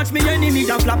rock. And watch me enemy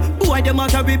a flap. Boy, them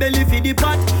out a rebellion for the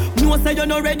pot. No say you're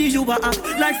not ready, you a act.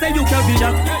 Like say you carry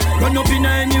that. Run up in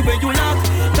any way you lock.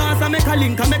 Dance and make a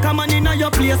link and make a man in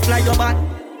your place. Fly your back.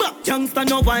 Youngster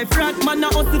no wife rat. Man a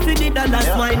hustle for the dollars,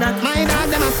 why not? My dog,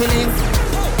 them a feeling.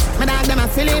 My dog, them a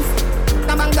feeling.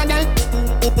 Come on, girl.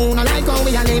 No like how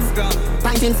we a live.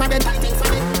 Fighting for it.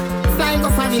 Flying go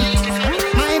for it.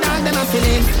 My dog, them a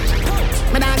feeling.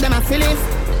 My dog, them a feeling.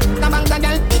 Come on,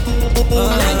 girl.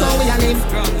 No like how we a live.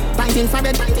 Fighting for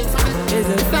it.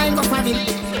 Flying go for it.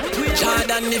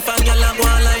 Jordan, if a girl a go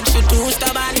online, she too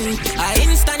stubborn. I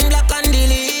instant block and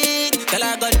delete. Tell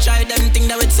her go try them thing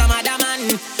that with some other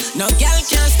man. No girl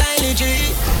can style it.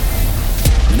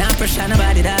 Not pressure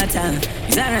nobody that time.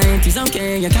 It's alright, it's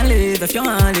okay, you can live if you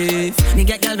want live. Me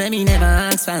get girl when me never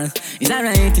ask for. It's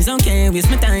alright, it's okay, waste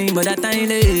my time, but that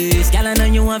time is. Girl, I know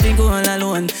you want to go all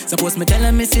alone. Suppose me tell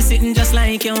her me see sitting just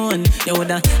like your own. You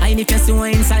woulda hide if you see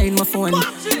one inside my phone.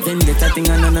 Then get a thing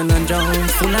on drown.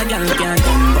 Full of girl can't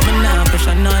come, but me not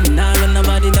pressure none. Nah run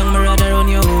nobody down, me rather run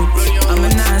you out. I'm a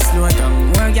not slow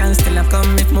down. More girls still a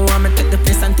come if me want me take the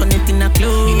place and turn it in a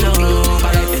clue.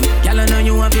 Alright then, girl, I know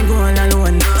you want to go all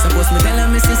alone. Suppose me tell her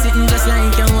me see sitting just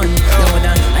like your one. Yo,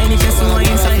 that I need to see one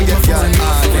inside my phone.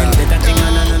 Then get a thing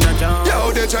on drown.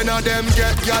 Yo, the China them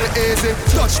get y'all easy.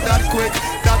 Touch that quick,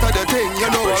 that are the thing. You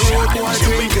know a road boy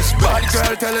thing. Bad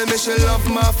girl telling me she love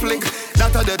my flick.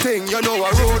 That are the thing, you know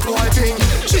a road boy thing.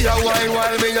 She a wine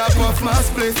while me a puff my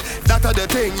split. That are the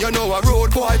thing, you know a road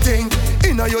boy thing.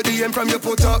 Inna your DM from you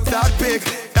put up that pic.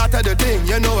 That are the thing,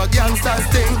 you know a gangster's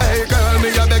thing. Hey girl, me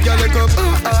a beg you look up,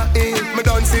 me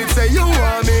done see it, say you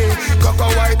want me. Coco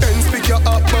white and pick you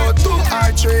up, but 2 or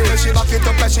 3. She back it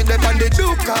up and she dip on the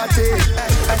Ducati.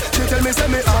 She tell me say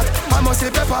me hot, I must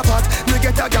say pepper pot. Me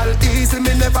get a gal easy,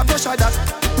 me never pressure that.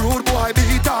 Rude boy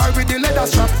beat her with the leather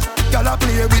strap. Gal a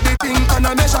play with the thing and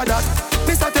I measure that.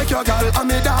 Mister take your gal and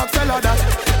me dog fella that.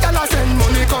 Gal a send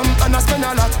money come and I spend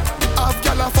a lot. Half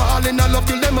gal a fall in a love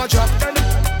till them a drop.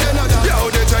 Yo,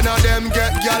 the ten of them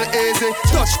get gal easy.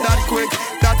 Touch that quick,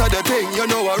 that are the thing, you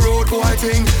know a road boy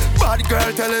thing. Bad girl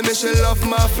telling me she love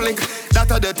my flick. That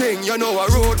are the thing, you know a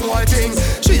road boy thing.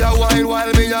 She a wine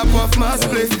while me a puff my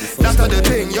split. That are the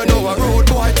thing, you know a road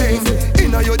boy thing.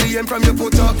 Inna your DM from you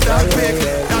put up that pic.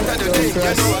 That are the thing,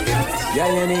 you know a.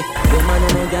 Yeah, the man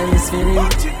no girl is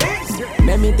feeling.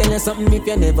 Let me tell you something if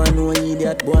you never know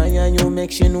idiot boy and you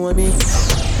make she know me.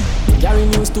 Carry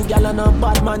news to gal on a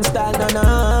bad man style,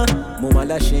 na. Mama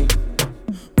lashing.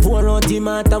 Pour out the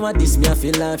matter, what this me I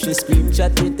feel laugh. She scream,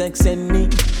 chat, me text, send me.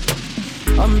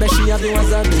 Bet she have you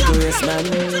as a big race man.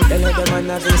 Tell her the man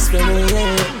have his spirit,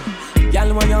 yeah.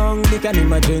 Y'all when young, they can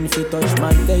imagine if you touch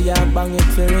man, they are bang it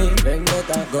for it. Then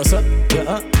better goes up,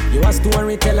 yeah. You a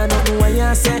story teller, nothing what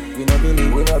you say. We no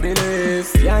believe, we no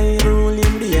believe. Yeah, ain't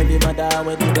ruling baby mother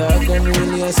when the dog them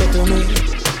really say to me.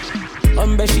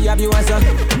 Bet she have you as a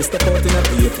me step out in a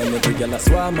beat and make the girl a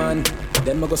swarm man.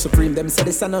 Then me go supreme, them say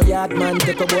this a no yard man.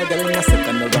 Take a boy girl in a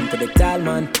second, I run to the tall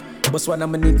man. Boss one of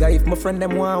my nigga, if my friend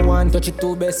them want one. Touch it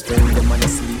two best friend, them on a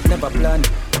sleep, never plan.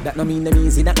 That no mean them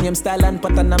easy, that name style and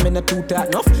pattern, I'm in a two talk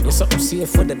enough. You something safe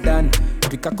for the done.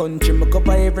 Pick a country, me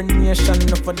cover every nation.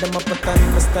 Enough of them a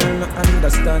pattern, my style no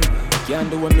understand. Can't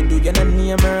do what me do, you no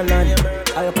name Merlin.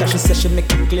 I'll cash she say she make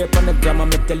it clear from the grammar.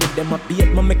 Me tell you them a beat,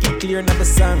 me make it clear not the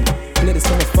song. Play this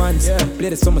for my fans, play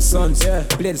this for my sons,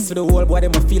 play this for the whole boy,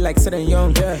 them a feel like sitting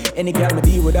young. Any girl me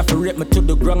deal with have to rape me to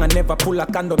the ground. I never pull a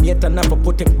condom yet and never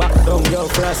put it back down. Yo,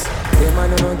 Frost, them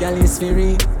man no gal is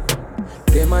free.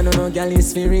 Them man no gal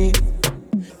is free.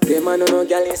 Them man no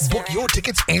gal is free. Book your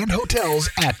tickets and hotels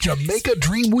at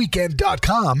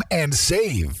JamaicaDreamWeekend.com and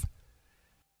save.